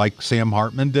classes like Sam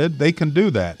Hartman did, they can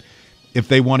do that. If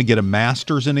they want to get a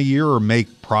master's in a year or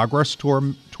make progress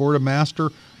toward a master,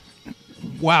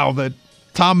 wow, the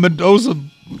Tom Mendoza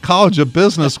College of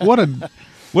Business, what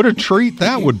a treat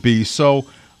that would be. So,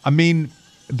 I mean,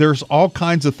 there's all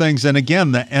kinds of things. And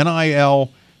again, the NIL,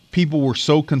 people were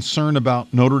so concerned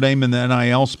about Notre Dame in the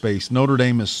NIL space. Notre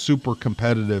Dame is super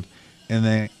competitive in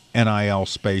the NIL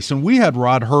space. And we had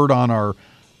Rod Hurd on our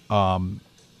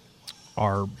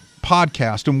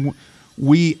podcast, and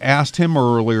we asked him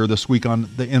earlier this week on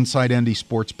the Inside ND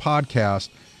Sports podcast,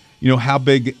 you know, how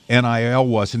big NIL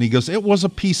was. And he goes, it was a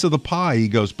piece of the pie. He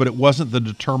goes, but it wasn't the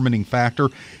determining factor.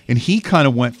 And he kind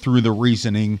of went through the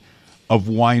reasoning of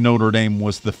why Notre Dame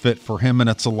was the fit for him. And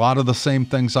it's a lot of the same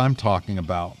things I'm talking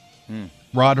about.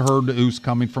 Rod Hurd, who's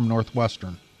coming from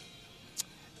Northwestern.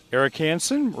 Eric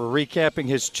Hansen, we're recapping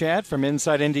his chat from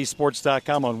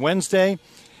InsideNDSports.com on Wednesday.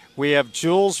 We have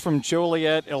Jules from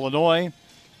Joliet, Illinois.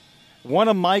 One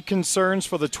of my concerns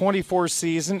for the 24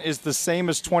 season is the same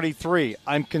as 23.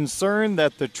 I'm concerned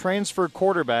that the transfer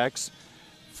quarterbacks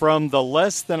from the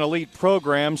less than elite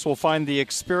programs will find the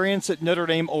experience at Notre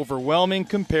Dame overwhelming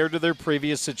compared to their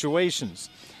previous situations.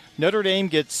 Notre Dame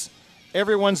gets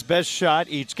everyone's best shot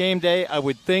each game day. I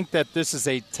would think that this is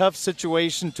a tough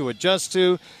situation to adjust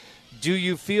to. Do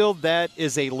you feel that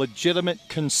is a legitimate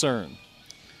concern?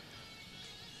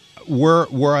 Where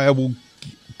I will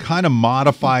kind of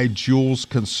modify Jules'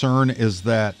 concern is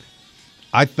that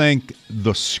I think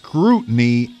the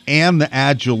scrutiny and the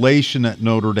adulation at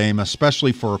Notre Dame,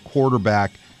 especially for a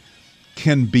quarterback,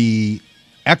 can be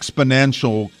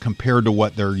exponential compared to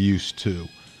what they're used to.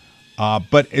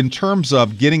 But in terms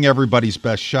of getting everybody's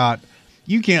best shot,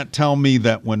 you can't tell me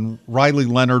that when Riley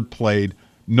Leonard played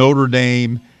Notre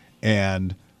Dame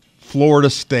and Florida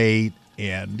State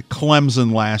and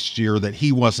Clemson last year that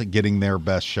he wasn't getting their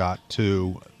best shot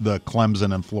to the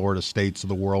Clemson and Florida States of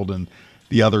the world and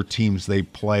the other teams they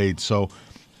played. So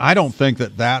I don't think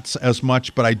that that's as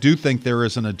much, but I do think there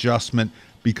is an adjustment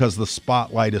because the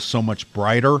spotlight is so much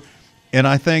brighter. And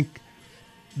I think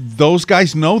those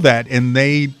guys know that, and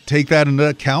they take that into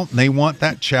account, and they want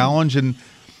that challenge. And,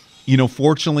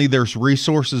 fortunately, there's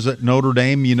resources at Notre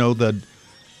Dame. The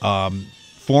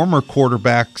former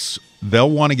quarterbacks, they'll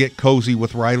want to get cozy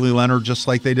with Riley Leonard just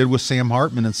like they did with Sam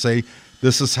Hartman and say,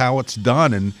 this is how it's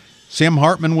done. And Sam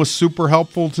Hartman was super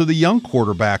helpful to the young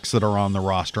quarterbacks that are on the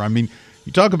roster. I mean,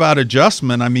 you talk about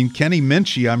adjustment. I mean, Kenny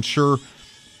Minchie, I'm sure,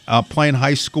 playing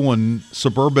high school in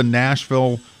suburban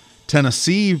Nashville,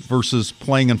 Tennessee versus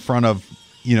playing in front of,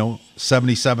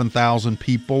 77,000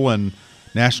 people and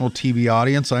national TV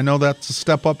audience, I know that's a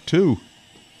step up too.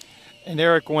 And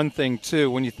Eric, one thing too,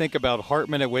 when you think about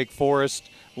Hartman at Wake Forest,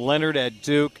 Leonard at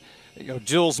Duke,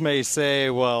 Jules may say,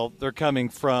 well, they're coming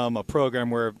from a program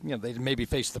where they maybe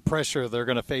face the pressure they're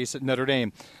going to face at Notre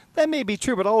Dame. That may be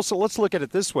true, but also let's look at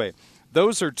it this way.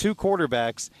 Those are two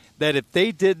quarterbacks that if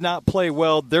they did not play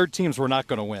well, their teams were not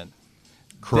going to win.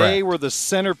 Correct. They were the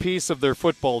centerpiece of their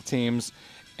football teams,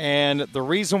 and the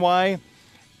reason why,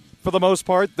 for the most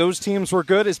part, those teams were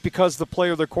good is because the play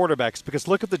of their quarterbacks. Because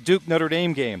look at the Duke-Notre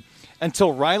Dame game.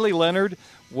 Until Riley Leonard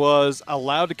was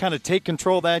allowed to kind of take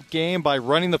control of that game by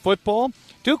running the football,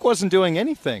 Duke wasn't doing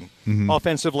anything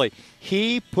offensively.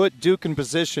 He put Duke in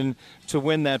position to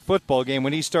win that football game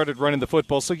when he started running the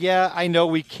football. So, yeah, I know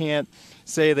we can't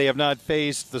say they have not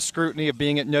faced the scrutiny of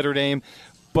being at Notre Dame,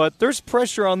 but there's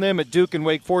pressure on them at Duke and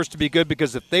Wake Forest to be good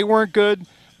because if they weren't good,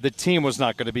 the team was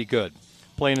not going to be good,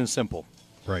 plain and simple.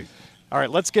 Right. All right,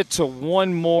 let's get to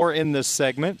one more in this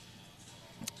segment.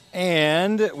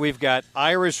 And we've got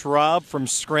Irish Rob from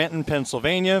Scranton,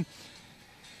 Pennsylvania.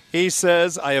 He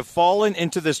says, I have fallen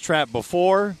into this trap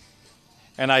before,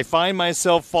 and I find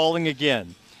myself falling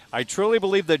again. I truly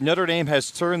believe that Notre Dame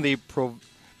has turned the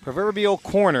proverbial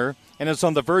corner and is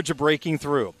on the verge of breaking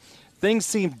through. Things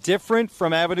seem different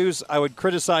from avenues I would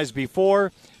criticize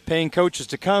before, paying coaches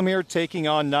to come here, taking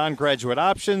on non-graduate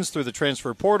options through the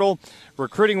transfer portal,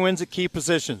 recruiting wins at key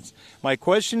positions. My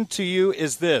question to you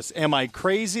is this. Am I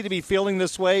crazy to be feeling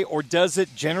this way, or does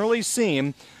it generally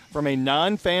seem, from a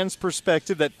non-fan's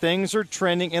perspective, that things are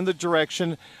trending in the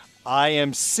direction I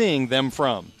am seeing them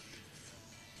from?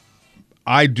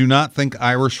 I do not think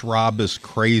Irish Rob is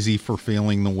crazy for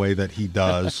feeling the way that he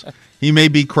does. He may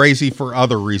be crazy for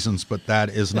other reasons, but that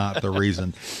is not the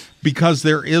reason. Because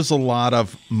there is a lot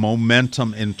of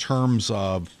momentum in terms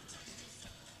of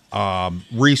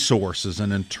resources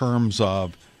and in terms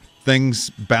of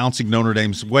things bouncing Notre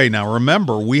Dame's way. Now,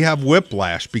 remember, we have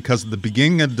whiplash because at the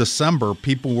beginning of December,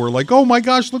 people were like, oh, my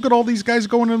gosh, look at all these guys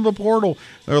going into the portal.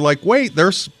 They're like, wait,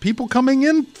 there's people coming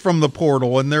in from the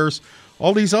portal, and there's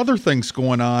all these other things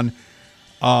going on.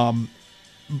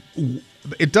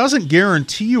 It doesn't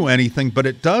guarantee you anything, but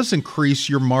it does increase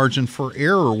your margin for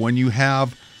error when you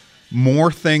have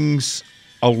more things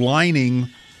aligning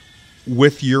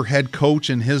with your head coach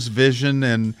and his vision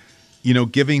and,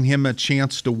 giving him a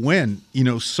chance to win.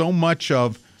 So much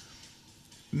of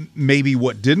maybe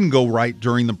what didn't go right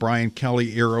during the Brian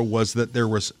Kelly era was that there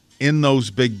was, in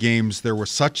those big games, there was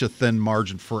such a thin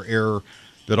margin for error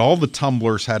that all the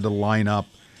tumblers had to line up,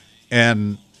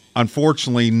 and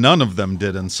unfortunately, none of them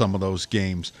did in some of those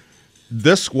games.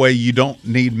 This way, you don't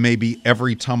need maybe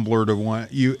every tumbler to win.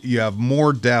 You have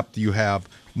more depth, you have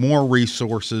more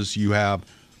resources, you have,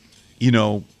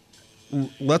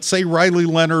 let's say Riley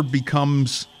Leonard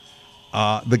becomes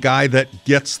the guy that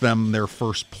gets them their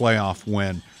first playoff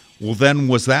win. Well, then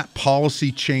was that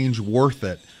policy change worth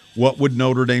it? What would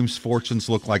Notre Dame's fortunes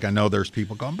look like? I know there's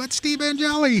people going, but Steve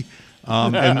Angeli.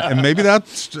 And maybe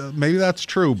that's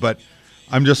true, but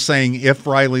I'm just saying if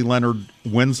Riley Leonard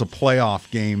wins a playoff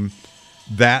game,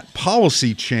 that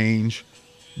policy change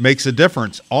makes a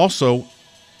difference. Also,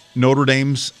 Notre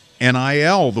Dame's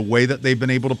NIL, the way that they've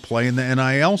been able to play in the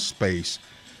NIL space,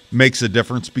 makes a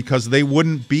difference because they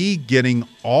wouldn't be getting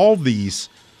all these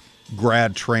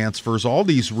grad transfers, all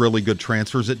these really good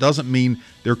transfers. It doesn't mean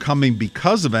they're coming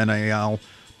because of NIL,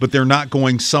 but they're not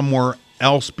going somewhere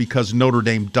else because Notre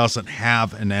Dame doesn't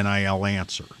have an NIL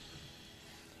answer.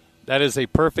 That is a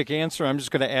perfect answer. I'm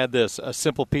just going to add this, a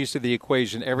simple piece of the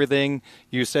equation. Everything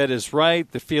you said is right.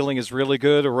 The feeling is really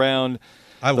good around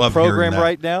the program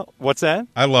right now. What's that?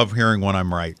 I love hearing when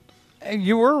I'm right. And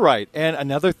you were right. And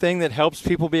another thing that helps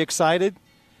people be excited,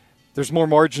 there's more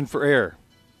margin for error.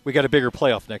 We got a bigger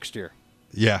playoff next year.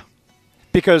 Yeah.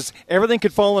 Because everything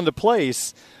could fall into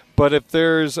place, but if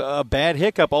there's a bad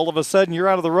hiccup, all of a sudden you're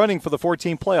out of the running for the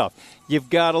 14 playoff. You've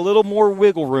got a little more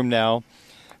wiggle room now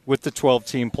with the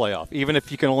 12-team playoff, even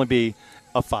if you can only be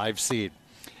a 5 seed.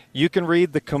 You can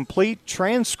read the complete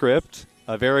transcript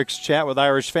of Eric's chat with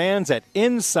Irish fans at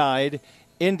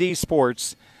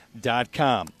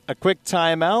InsideNDSports.com. A quick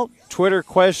timeout, Twitter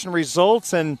question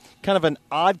results, and kind of an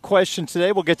odd question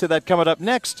today. We'll get to that coming up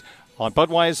next on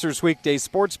Budweiser's Weekday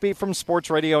Sports Beat from Sports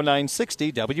Radio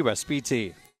 960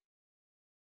 WSBT.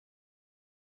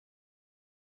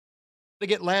 To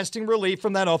get lasting relief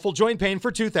from that awful joint pain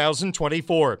for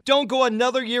 2024. Don't go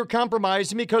another year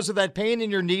compromising because of that pain in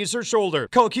your knees or shoulder.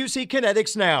 Call QC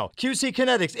Kinetics now. QC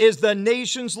Kinetics is the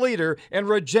nation's leader in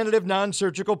regenerative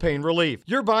non-surgical pain relief.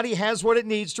 Your body has what it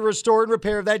needs to restore and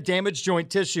repair that damaged joint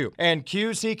tissue, and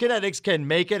QC Kinetics can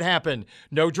make it happen.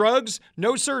 No drugs,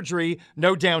 no surgery,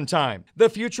 no downtime. The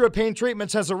future of pain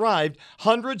treatments has arrived.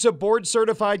 Hundreds of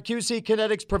board-certified QC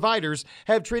Kinetics providers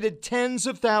have treated tens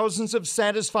of thousands of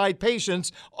satisfied patients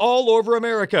all over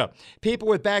America. People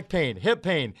with back pain, hip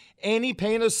pain, any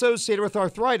pain associated with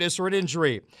arthritis or an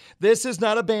injury. This is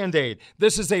not a Band-Aid.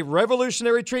 This is a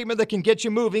revolutionary treatment that can get you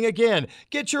moving again,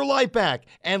 get your life back.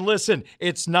 And listen,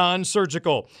 it's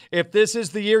non-surgical. If this is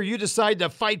the year you decide to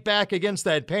fight back against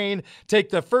that pain,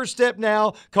 take the first step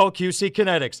now. Call QC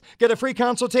Kinetics. Get a free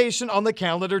consultation on the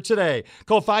calendar today.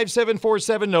 Call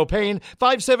 5747-NO-PAIN,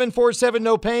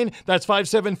 5747-NO-PAIN. That's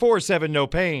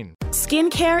 5747-NO-PAIN.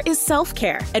 Skincare is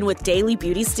self-care, and with daily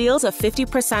beauty steals of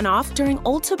 50% off during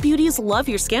Ulta Beauty's Love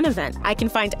Your Skin event, I can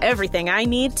find everything I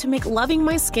need to make loving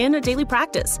my skin a daily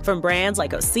practice, from brands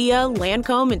like Osea,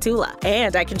 Lancome, and Tula.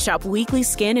 And I can shop weekly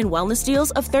skin and wellness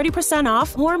deals of 30%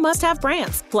 off more must-have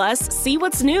brands. Plus, see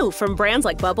what's new from brands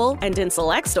like Bubble and in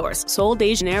select stores, Sol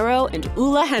de Janeiro and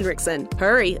Ulla Henriksen.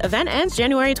 Hurry, event ends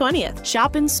January 20th.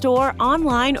 Shop in store,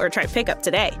 online, or try pickup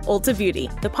today. Ulta Beauty.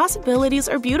 The possibilities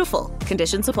are beautiful.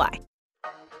 Conditions apply.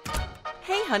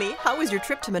 Hey, honey, how was your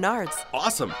trip to Menards?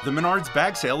 Awesome. The Menards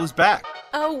bag sale is back.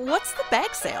 Oh, what's the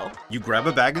bag sale? You grab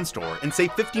a bag in store and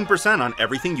save 15% on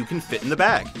everything you can fit in the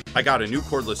bag. I got a new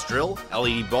cordless drill,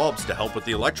 LED bulbs to help with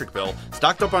the electric bill,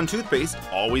 stocked up on toothpaste,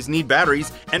 always need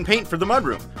batteries, and paint for the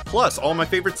mudroom, plus all my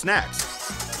favorite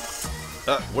snacks.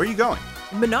 Where are you going?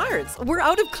 Menards, we're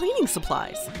out of cleaning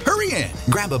supplies. Hurry in!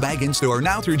 Grab a bag in store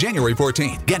now through January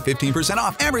 14th. Get 15%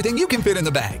 off everything you can fit in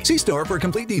the bag. See store for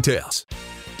complete details.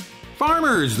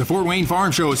 Farmers, the Fort Wayne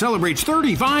Farm Show celebrates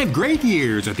 35 great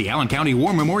years at the Allen County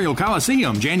War Memorial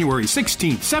Coliseum, January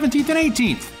 16th, 17th, and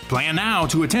 18th. Plan now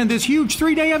to attend this huge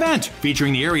 3-day event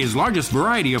featuring the area's largest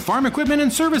variety of farm equipment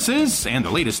and services and the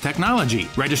latest technology.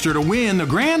 Register to win the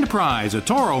grand prize, a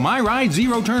Toro MyRide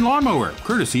zero-turn lawnmower,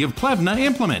 courtesy of Plevna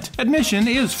Implement. Admission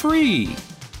is free.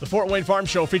 The Fort Wayne Farm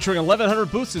Show featuring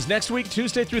 1,100 booths is next week,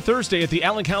 Tuesday through Thursday at the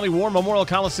Allen County War Memorial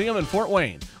Coliseum in Fort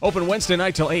Wayne. Open Wednesday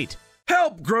night till 8.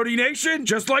 Help, Grody Nation!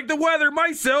 Just like the weather,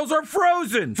 my cells are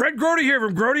frozen. Fred Grody here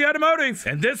from Grody Automotive.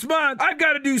 And this month, I've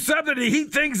got to do something to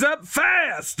heat things up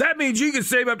fast. That means you can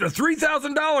save up to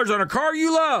 $3,000 on a car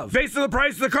you love, based on the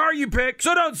price of the car you pick.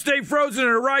 So don't stay frozen in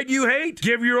a ride you hate.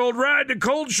 Give your old ride the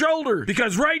cold shoulder.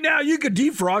 Because right now, you can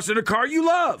defrost in a car you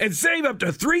love and save up to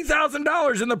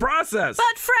 $3,000 in the process.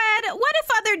 But Fred, what if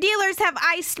other dealers have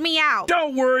iced me out?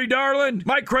 Don't worry, darling.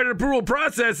 My credit approval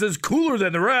process is cooler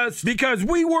than the rest because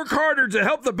we work harder to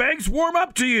help the banks warm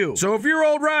up to you. So if your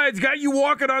old ride's got you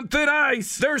walking on thin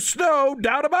ice, there's no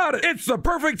doubt about it. It's the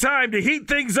perfect time to heat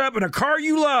things up in a car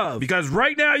you love, because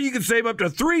right now you can save up to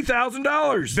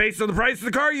 $3,000 based on the price of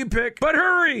the car you pick. But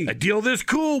hurry, a deal this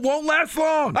cool won't last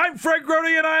long. I'm Fred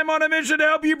Grody, and I'm on a mission to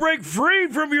help you break free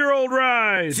from your old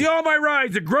rides. See all my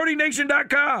rides at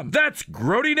GrodyNation.com. That's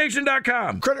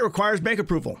GrodyNation.com. Credit requires bank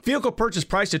approval. Vehicle purchase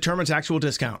price determines actual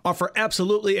discount. Offer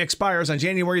absolutely expires on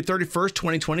January 31st,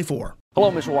 2024.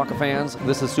 Hello, Mishawaka fans.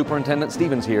 This is Superintendent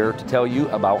Stevens here to tell you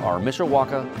about our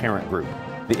Mishawaka Parent Group.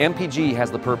 The MPG has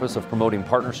the purpose of promoting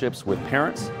partnerships with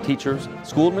parents, teachers,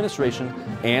 school administration,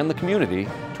 and the community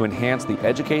to enhance the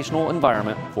educational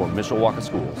environment for Mishawaka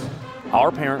schools.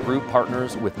 Our parent group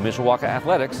partners with Mishawaka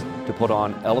Athletics to put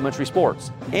on elementary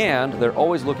sports, and they're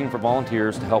always looking for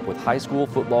volunteers to help with high school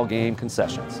football game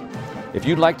concessions. If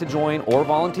you'd like to join or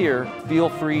volunteer, feel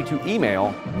free to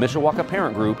email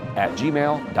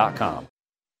mishawakaparentgroup@gmail.com.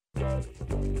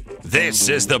 This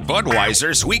is the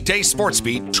Budweiser's Weekday Sports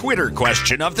Beat Twitter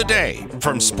question of the day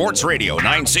from Sports Radio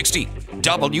 960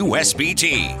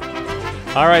 WSBT.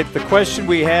 All right, the question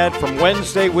we had from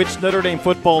Wednesday, which Notre Dame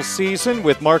football season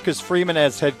with Marcus Freeman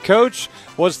as head coach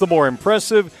was the more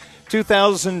impressive?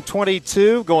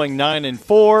 2022, going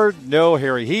 9-4, no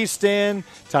Harry Heaston.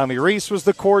 Tommy Rees was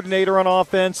the coordinator on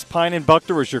offense. Pine and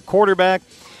Buckner was your quarterback.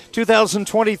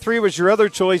 2023 was your other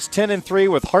choice, 10-3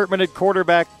 with Hartman at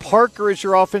quarterback. Parker is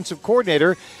your offensive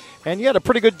coordinator. And you had a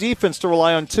pretty good defense to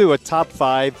rely on, too, a top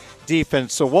 5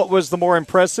 defense. So what was the more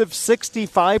impressive?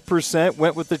 65%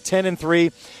 went with the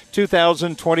 10-3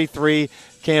 2023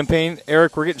 campaign.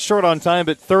 Eric, we're getting short on time,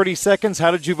 but 30 seconds. How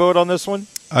did you vote on this one?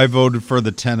 I voted for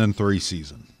the 10-3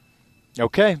 season.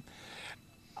 Okay.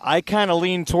 I kind of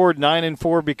lean toward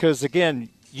 9-4 because, again,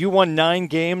 you won 9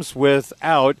 games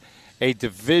without a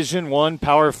Division I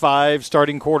Power 5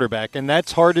 starting quarterback, and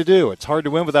that's hard to do. It's hard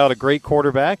to win without a great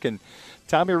quarterback, and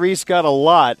Tommy Rees got a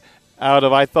lot out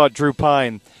of, I thought, Drew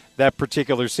Pine that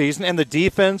particular season. And the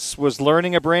defense was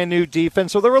learning a brand-new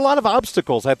defense. So there were a lot of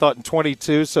obstacles, I thought, in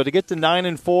 22. So to get to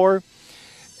 9-4,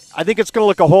 I think it's going to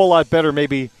look a whole lot better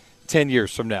maybe 10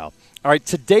 years from now. All right,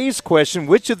 today's question,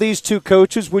 which of these two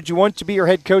coaches would you want to be your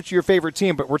head coach of your favorite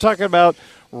team? But we're talking about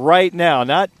right now,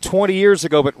 not 20 years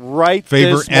ago, but right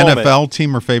favorite this moment. NFL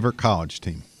team or favorite college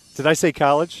team? Did I say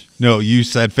college? No, you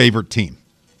said favorite team.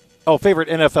 Oh, favorite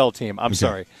NFL team. I'm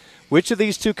sorry. Which of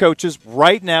these two coaches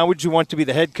right now would you want to be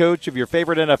the head coach of your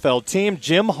favorite NFL team?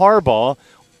 Jim Harbaugh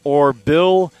or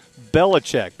Bill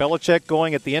Belichick? Belichick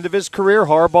going at the end of his career.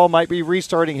 Harbaugh might be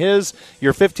restarting his.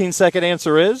 Your 15-second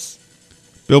answer is?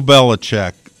 Bill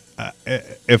Belichick.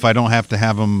 If I don't have to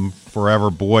have him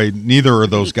forever, boy, neither of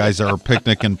those guys are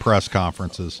picnicking press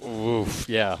conferences. Oof,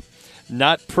 yeah.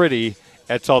 Not pretty.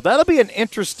 That's all. That'll be an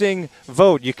interesting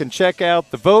vote. You can check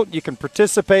out the vote. You can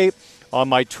participate on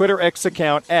my Twitter X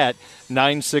account at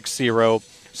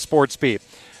 960SportsBeat.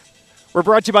 We're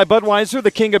brought to you by Budweiser,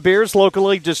 the king of beers,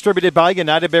 locally distributed by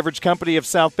United Beverage Company of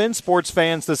South Bend. Sports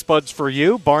fans, this Bud's for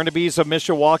you. Barnaby's of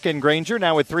Mishawaka and Granger,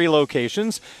 now with 3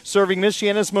 locations, serving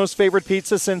Michiana's most favorite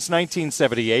pizza since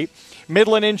 1978.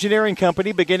 Midland Engineering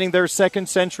Company, beginning their second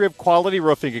century of quality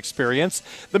roofing experience.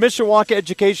 The Mishawaka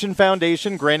Education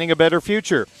Foundation, granting a better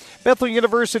future. Bethel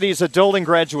University's Adult and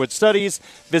Graduate Studies.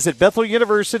 Visit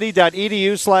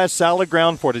betheluniversity.edu/solid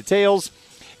ground for details.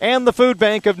 And the Food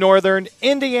Bank of Northern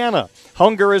Indiana.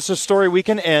 Hunger is a story we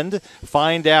can end.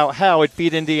 Find out how at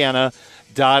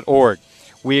feedindiana.org.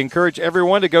 We encourage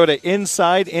everyone to go to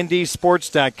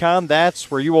InsideNDSports.com. That's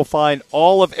where you will find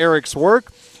all of Eric's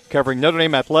work covering Notre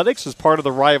Dame athletics as part of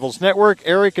the Rivals Network.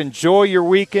 Eric, enjoy your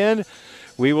weekend.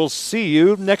 We will see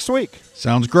you next week.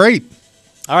 Sounds great.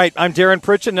 All right, I'm Darin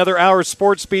Pritchett. Another hour of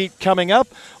Sports Beat coming up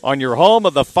on your home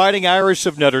of the Fighting Irish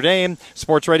of Notre Dame,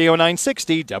 Sports Radio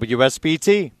 960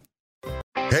 WSBT.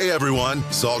 Hey everyone,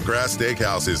 Saltgrass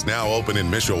Steakhouse is now open in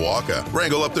Mishawaka.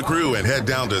 Wrangle up the crew and head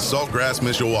down to Saltgrass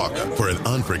Mishawaka for an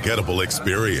unforgettable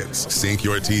experience. Sink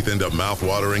your teeth into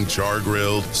mouth-watering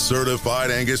char-grilled,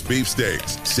 certified Angus beef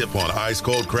steaks. Sip on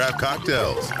ice-cold craft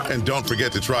cocktails. And don't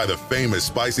forget to try the famous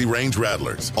spicy range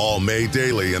rattlers, all made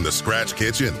daily in the Scratch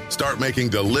Kitchen. Start making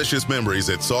delicious memories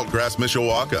at Saltgrass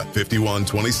Mishawaka,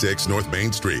 5126 North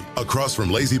Main Street, across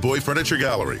from Lazy Boy Furniture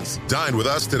Galleries. Dine with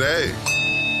us today.